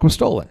then the truck was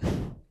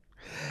stolen.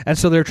 And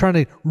so they're trying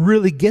to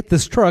really get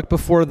this truck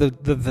before the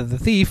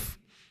thief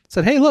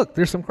said, hey, look,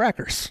 there's some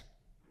crackers.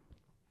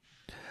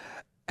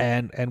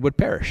 And would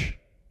perish.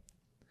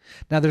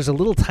 Now there's a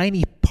little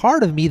tiny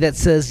part of me that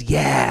says,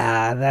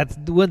 yeah,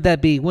 wouldn't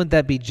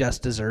that be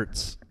just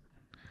desserts?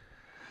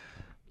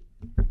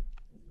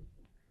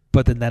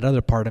 But then that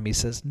other part of me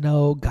says,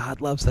 no, God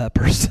loves that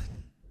person.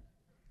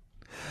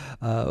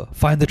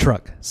 Find the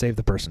truck, save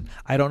the person.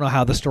 I don't know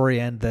how the story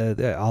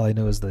ended. All I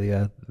know is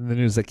the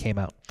news that came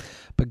out.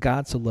 But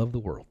God so loved the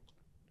world.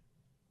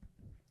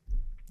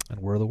 And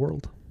we're the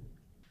world.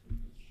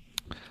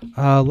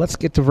 Let's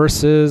get to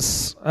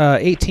verses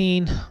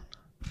 18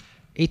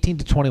 to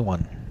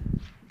 21.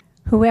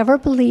 Whoever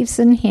believes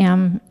in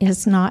him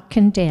is not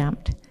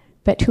condemned,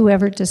 but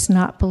whoever does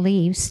not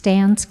believe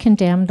stands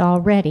condemned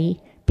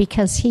already,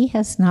 because he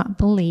has not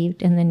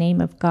believed in the name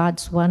of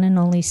God's one and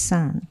only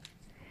Son.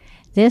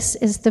 This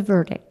is the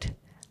verdict.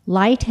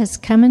 Light has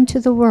come into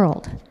the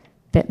world,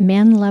 but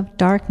men loved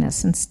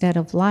darkness instead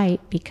of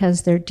light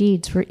because their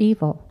deeds were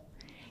evil.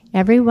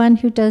 Everyone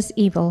who does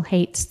evil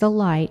hates the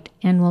light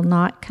and will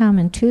not come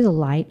into the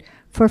light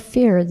for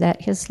fear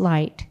that his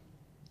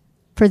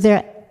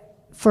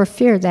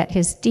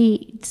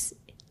deeds.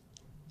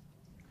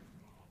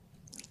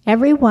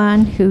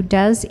 Everyone who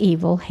does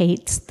evil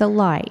hates the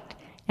light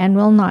and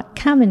will not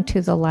come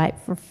into the light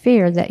for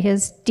fear that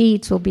his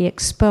deeds will be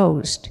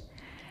exposed.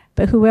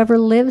 But whoever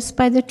lives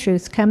by the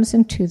truth comes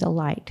into the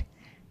light,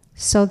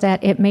 so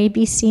that it may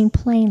be seen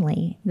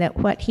plainly that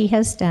what he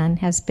has done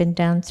has been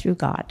done through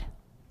God.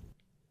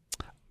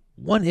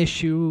 One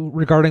issue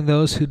regarding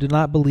those who do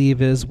not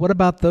believe is, what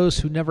about those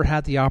who never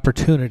had the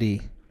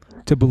opportunity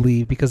to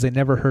believe because they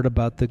never heard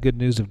about the good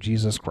news of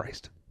Jesus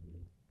Christ?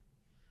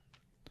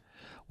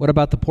 What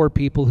about the poor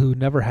people who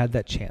never had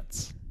that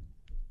chance?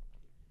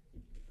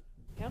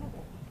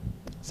 Accountable.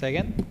 Say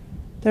again?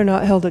 They're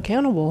not held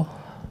accountable.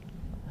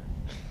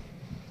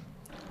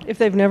 If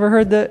they've never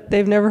heard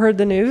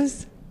the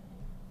news.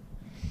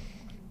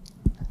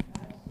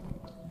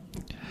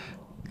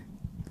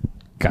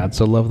 God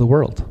so loved the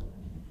world.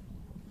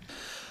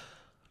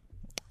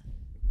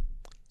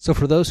 So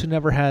for those who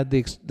never had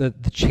the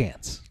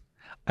chance,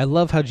 I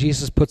love how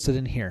Jesus puts it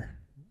in here.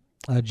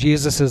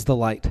 Jesus is the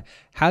light.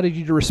 How did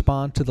you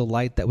respond to the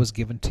light that was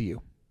given to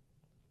you?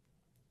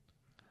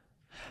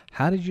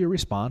 How did you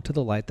respond to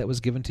the light that was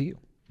given to you?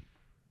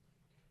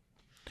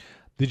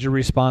 Did you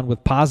respond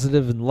with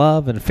positive and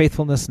love and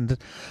faithfulness? And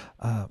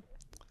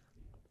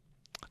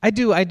I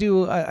do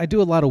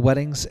a lot of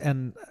weddings,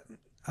 and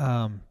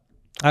I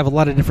have a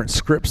lot of different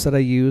scripts that I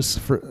use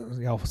for,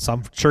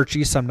 some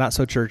churchy, some not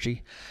so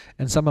churchy,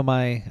 and some of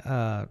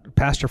my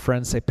pastor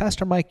friends say,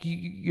 Pastor Mike,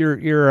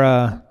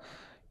 you're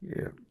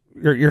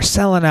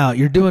selling out.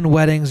 You're doing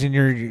weddings, and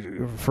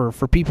you're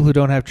for people who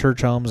don't have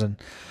church homes, and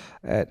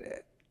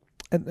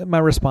my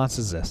response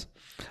is this: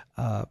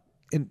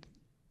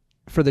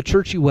 for the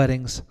churchy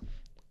weddings,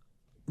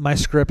 my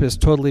script is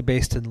totally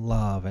based in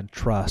love and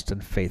trust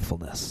and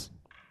faithfulness.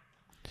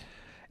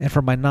 And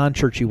for my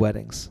non-churchy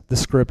weddings, the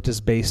script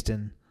is based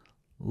in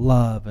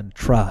love and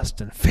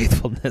trust and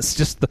faithfulness.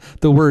 Just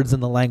the words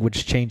and the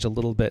language change a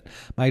little bit.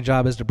 My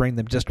job is to bring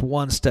them just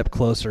one step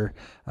closer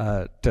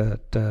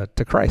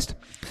to Christ.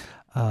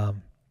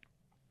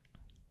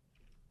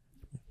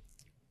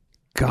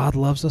 God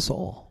loves us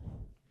all.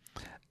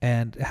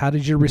 And how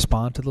did you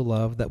respond to the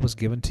love that was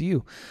given to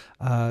you?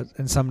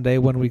 And someday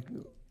when we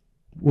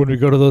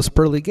go to those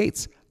pearly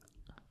gates,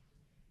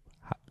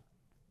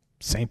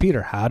 St.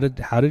 Peter, how did?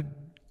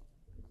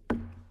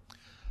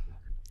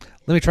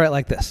 Let me try it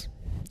like this.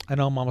 I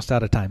know I'm almost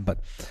out of time, but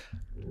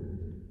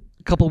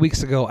a couple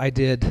weeks ago I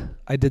did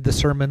the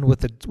sermon with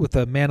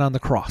the man on the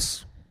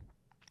cross,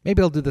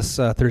 Maybe I'll do this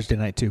Thursday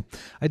night too.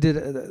 I did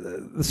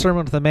the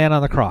sermon with the man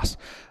on the cross,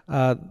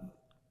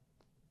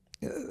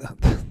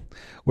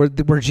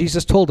 where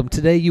Jesus told him,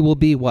 "Today you will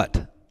be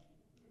what?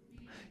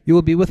 You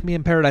will be with me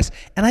in paradise."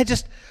 And I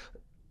just,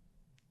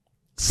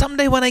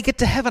 someday when I get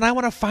to heaven, I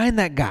want to find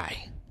that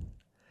guy.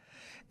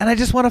 And I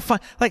just want to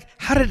find, like,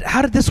 how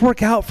did this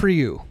work out for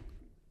you?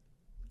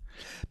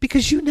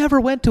 Because you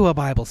never went to a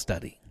Bible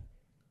study.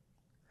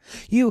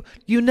 You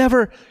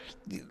never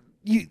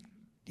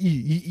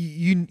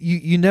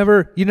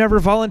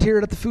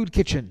volunteered at the food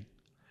kitchen.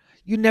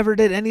 You never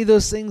did any of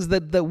those things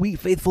that we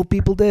faithful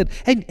people did,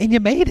 and you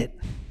made it.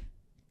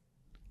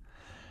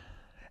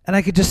 And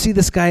I could just see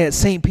this guy at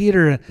St.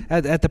 Peter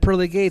at the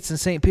pearly gates, and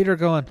St. Peter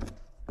going,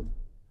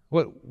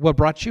 "What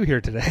brought you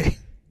here today?"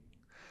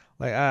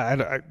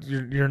 Like,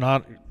 you're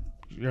not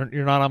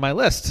on my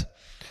list.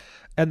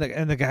 And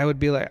the guy would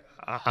be like,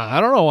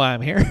 "I don't know why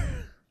I'm here."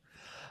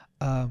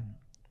 And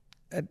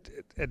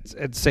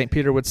St.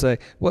 Peter would say,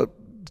 "Well,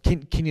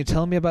 can you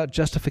tell me about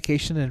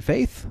justification and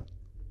faith?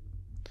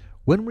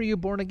 When were you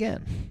born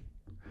again?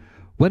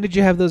 When did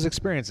you have those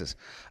experiences?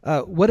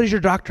 What is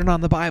your doctrine on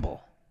the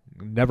Bible?"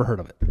 Never heard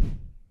of it.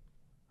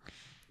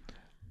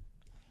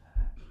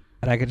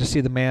 And I could just see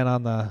the man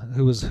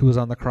who was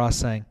on the cross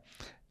saying,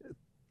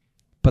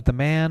 "But the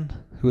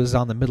man who is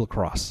on the middle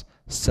cross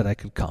said I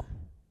could come.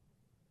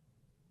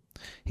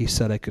 He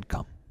said I could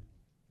come."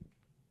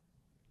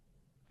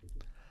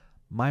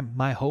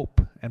 My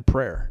hope and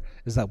prayer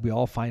is that we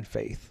all find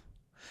faith.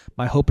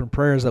 My hope and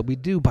prayer is that we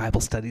do Bible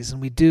studies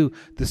and we do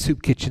the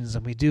soup kitchens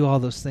and we do all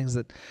those things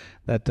that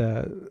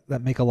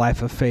make a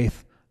life of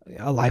faith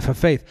a life of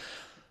faith.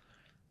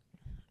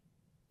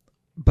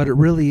 But it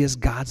really is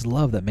God's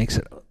love that makes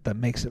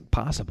it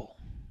possible.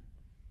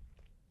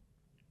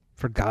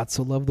 For God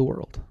so loved the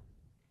world.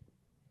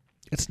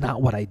 It's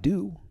not what I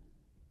do.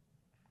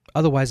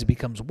 Otherwise it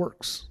becomes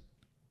works.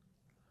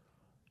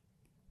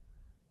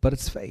 But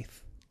it's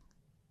faith.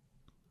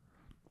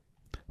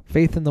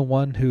 Faith in the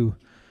one who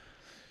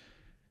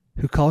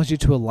calls you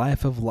to a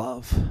life of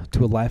love,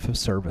 to a life of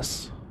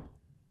service.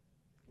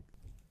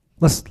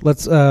 Let's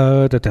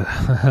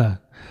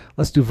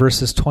do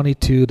verses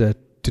 22 to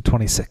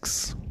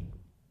 26.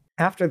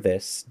 After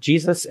this,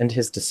 Jesus and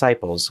his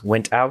disciples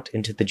went out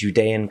into the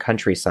Judean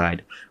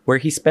countryside, where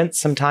he spent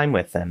some time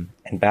with them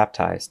and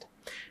baptized.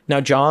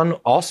 Now John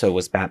also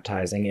was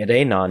baptizing at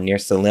Aenon near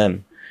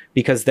Salim,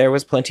 because there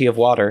was plenty of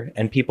water,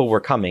 and people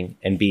were coming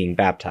and being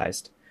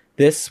baptized.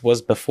 This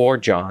was before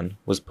John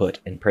was put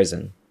in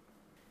prison.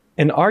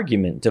 An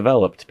argument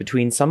developed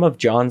between some of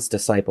John's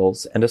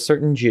disciples and a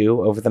certain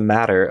Jew over the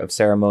matter of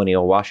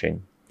ceremonial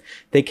washing.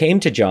 They came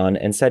to John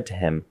and said to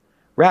him,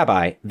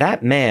 "Rabbi,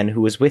 that man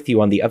who was with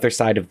you on the other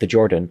side of the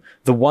Jordan,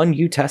 the one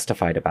you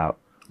testified about,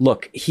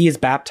 look, he is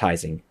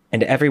baptizing,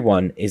 and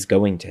everyone is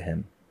going to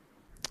him."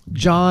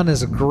 John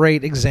is a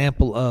great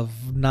example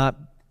of not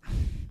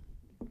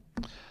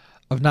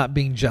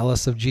being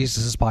jealous of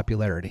Jesus'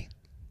 popularity.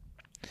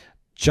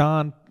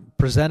 John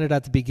presented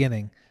at the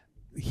beginning,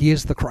 he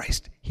is the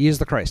Christ. He is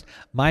the Christ.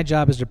 My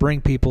job is to bring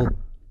people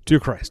to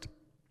Christ.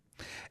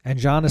 And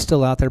John is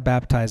still out there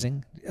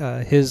baptizing.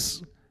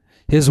 His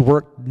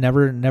work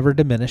never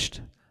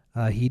diminished.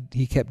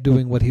 He kept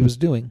doing what he was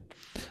doing.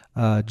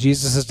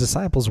 Jesus'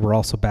 disciples were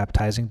also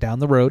baptizing down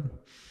the road,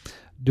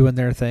 doing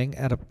their thing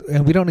and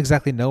we don't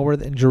exactly know where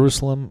in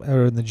Jerusalem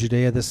or in the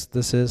Judea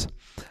this is.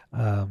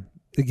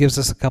 It gives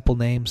us a couple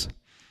names.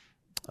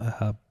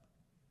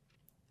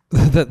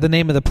 The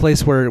name of the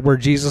place where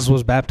Jesus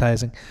was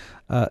baptizing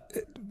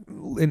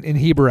in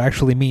Hebrew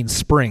actually means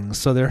spring.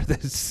 So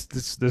this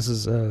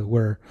is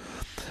where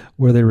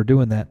they were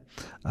doing that.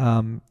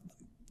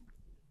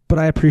 But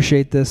I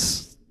appreciate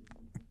this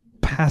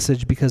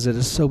passage because it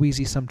is so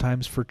easy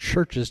sometimes for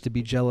churches to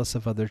be jealous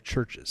of other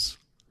churches.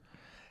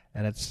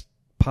 And it's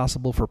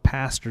possible for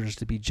pastors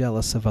to be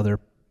jealous of other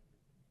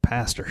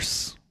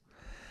pastors.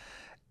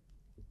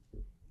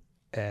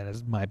 And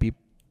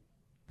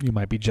you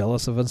might be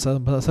jealous of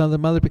some of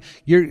them other people.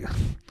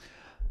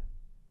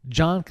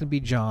 John can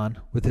be John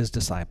with his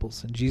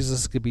disciples, and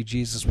Jesus could be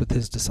Jesus with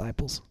his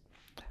disciples.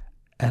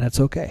 And it's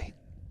okay.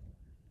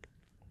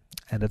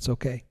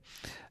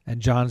 And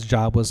John's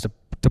job was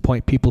to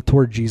point people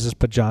toward Jesus,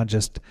 but John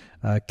just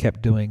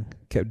kept doing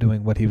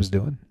what he was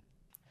doing.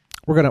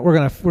 We're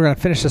gonna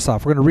finish this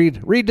off. We're gonna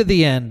read to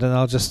the end, and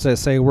I'll just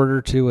say a word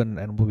or two,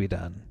 and we'll be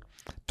done.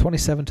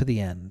 27 to the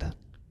end.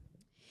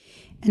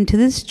 And to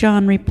this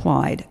John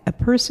replied, "A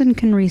person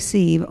can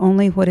receive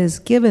only what is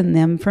given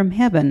them from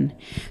heaven.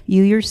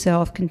 You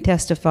yourself can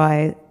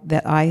testify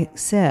that I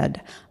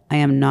said, I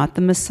am not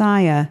the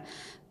Messiah,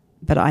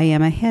 but I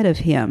am ahead of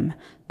him.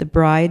 The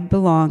bride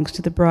belongs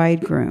to the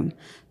bridegroom.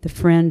 The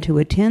friend who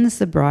attends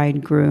the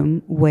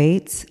bridegroom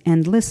waits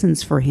and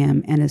listens for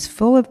him and is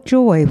full of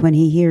joy when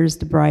he hears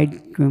the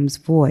bridegroom's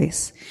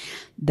voice.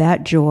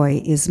 That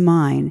joy is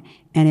mine,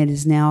 and it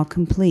is now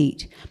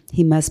complete.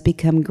 He must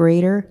become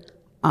greater,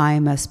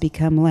 I must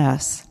become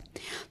less.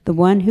 The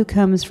one who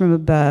comes from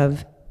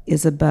above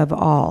is above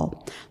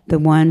all. The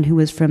one who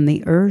is from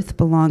the earth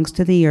belongs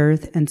to the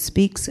earth and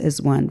speaks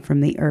as one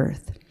from the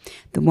earth.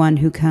 The one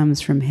who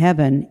comes from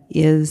heaven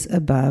is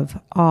above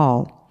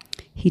all.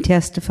 He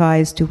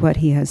testifies to what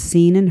he has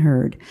seen and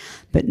heard,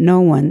 but no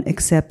one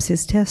accepts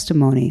his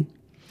testimony.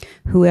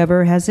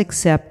 Whoever has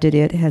accepted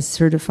it has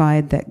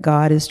certified that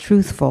God is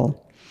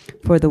truthful,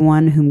 for the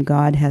one whom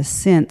God has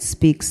sent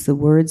speaks the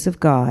words of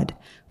God,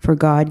 for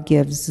God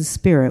gives the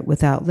Spirit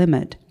without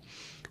limit.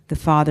 The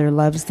Father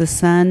loves the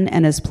Son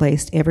and has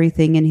placed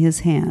everything in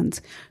his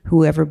hands.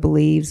 Whoever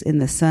believes in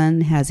the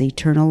Son has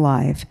eternal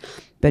life,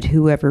 but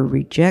whoever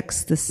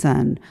rejects the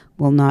Son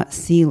will not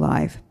see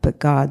life, but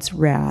God's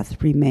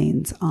wrath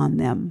remains on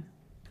them.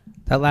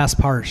 That last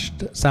part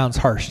sounds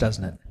harsh,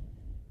 doesn't it?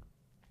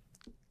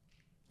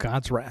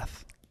 God's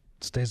wrath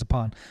stays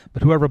upon.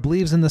 But whoever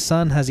believes in the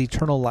Son has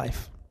eternal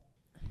life.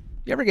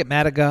 You ever get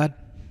mad at God?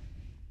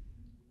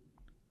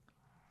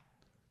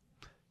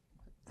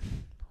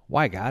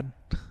 Why, God?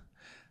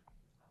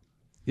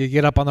 You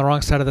get up on the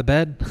wrong side of the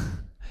bed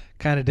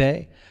kind of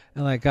day.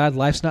 And like, God,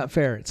 life's not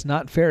fair. It's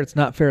not fair. It's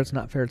not fair. It's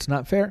not fair. It's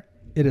not fair.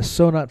 It is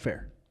so not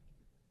fair.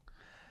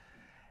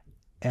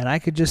 And I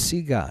could just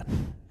see God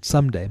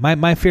someday.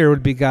 My fear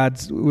would be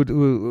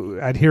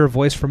I'd hear a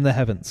voice from the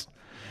heavens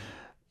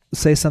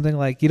say something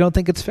like, you don't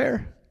think it's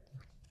fair?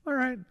 All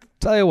right,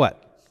 tell you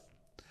what.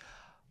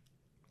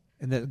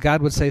 And that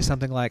God would say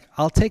something like,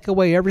 I'll take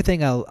away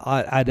everything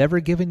I'd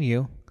ever given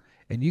you,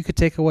 and you could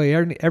take away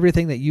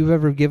everything that you've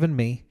ever given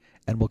me,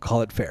 and we'll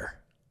call it fair.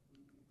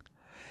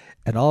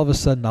 And all of a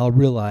sudden, I'll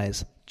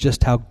realize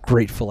just how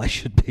grateful I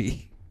should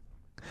be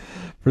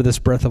for this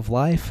breath of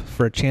life,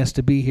 for a chance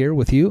to be here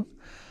with you,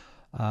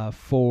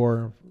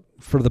 for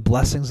the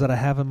blessings that I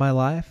have in my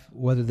life,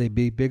 whether they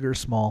be big or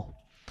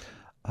small.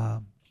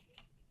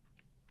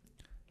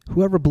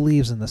 Whoever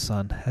believes in the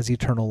Son has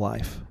eternal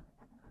life.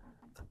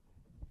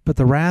 But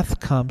the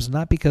wrath comes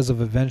not because of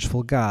a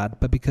vengeful God,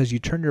 but because you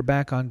turn your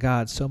back on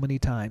God so many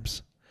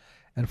times,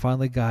 and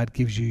finally God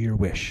gives you your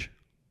wish.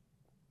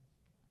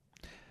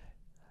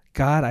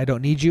 God, I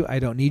don't need you, I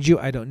don't need you,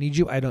 I don't need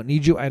you, I don't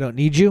need you, I don't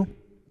need you.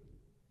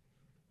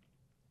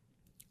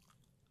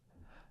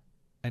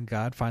 And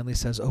God finally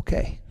says,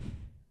 okay.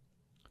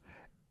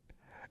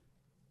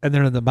 And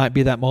then there might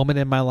be that moment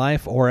in my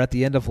life or at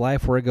the end of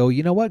life where I go,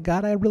 you know what,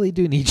 God, I really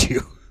do need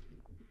you.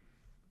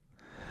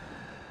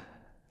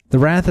 The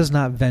wrath is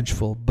not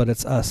vengeful, but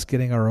it's us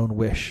getting our own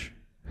wish.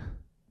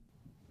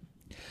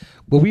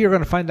 Well, we are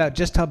going to find out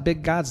just how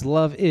big God's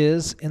love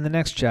is in the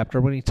next chapter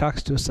when he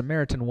talks to a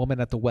Samaritan woman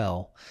at the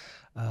well.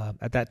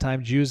 At that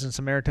time, Jews and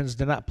Samaritans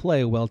did not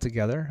play well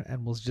together,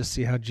 and we'll just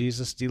see how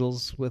Jesus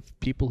deals with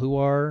people who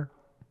are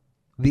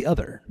the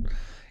other.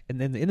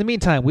 And then in the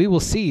meantime, we will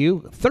see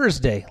you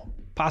Thursday,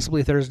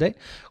 possibly Thursday.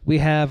 We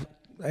have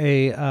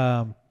a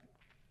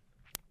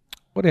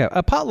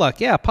potluck.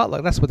 Yeah,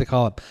 potluck. That's what they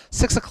call it.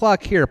 6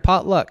 o'clock here,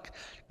 potluck.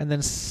 And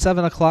then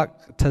 7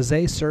 o'clock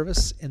Tazé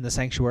service in the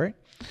sanctuary.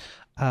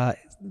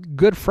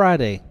 Good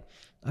Friday,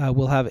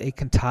 we'll have a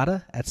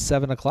cantata at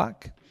 7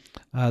 o'clock.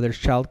 There's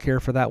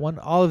childcare for that one.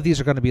 All of these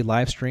are going to be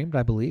live streamed,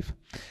 I believe.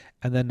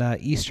 And then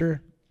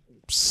Easter,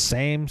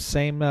 same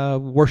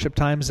worship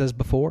times as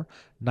before,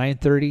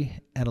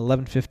 9:30 and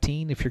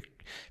 11:15. If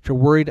you're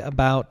worried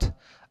about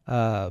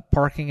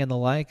parking and the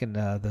like, and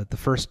the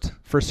first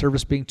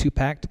service being too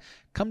packed,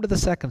 come to the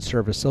second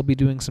service. They'll be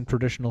doing some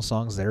traditional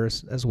songs there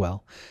as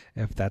well,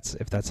 if that's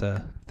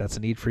a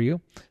need for you.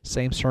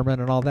 Same sermon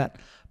and all that.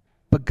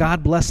 But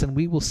God bless, and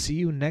we will see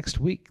you next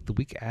week, the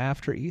week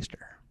after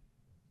Easter.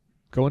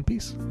 Go in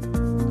peace.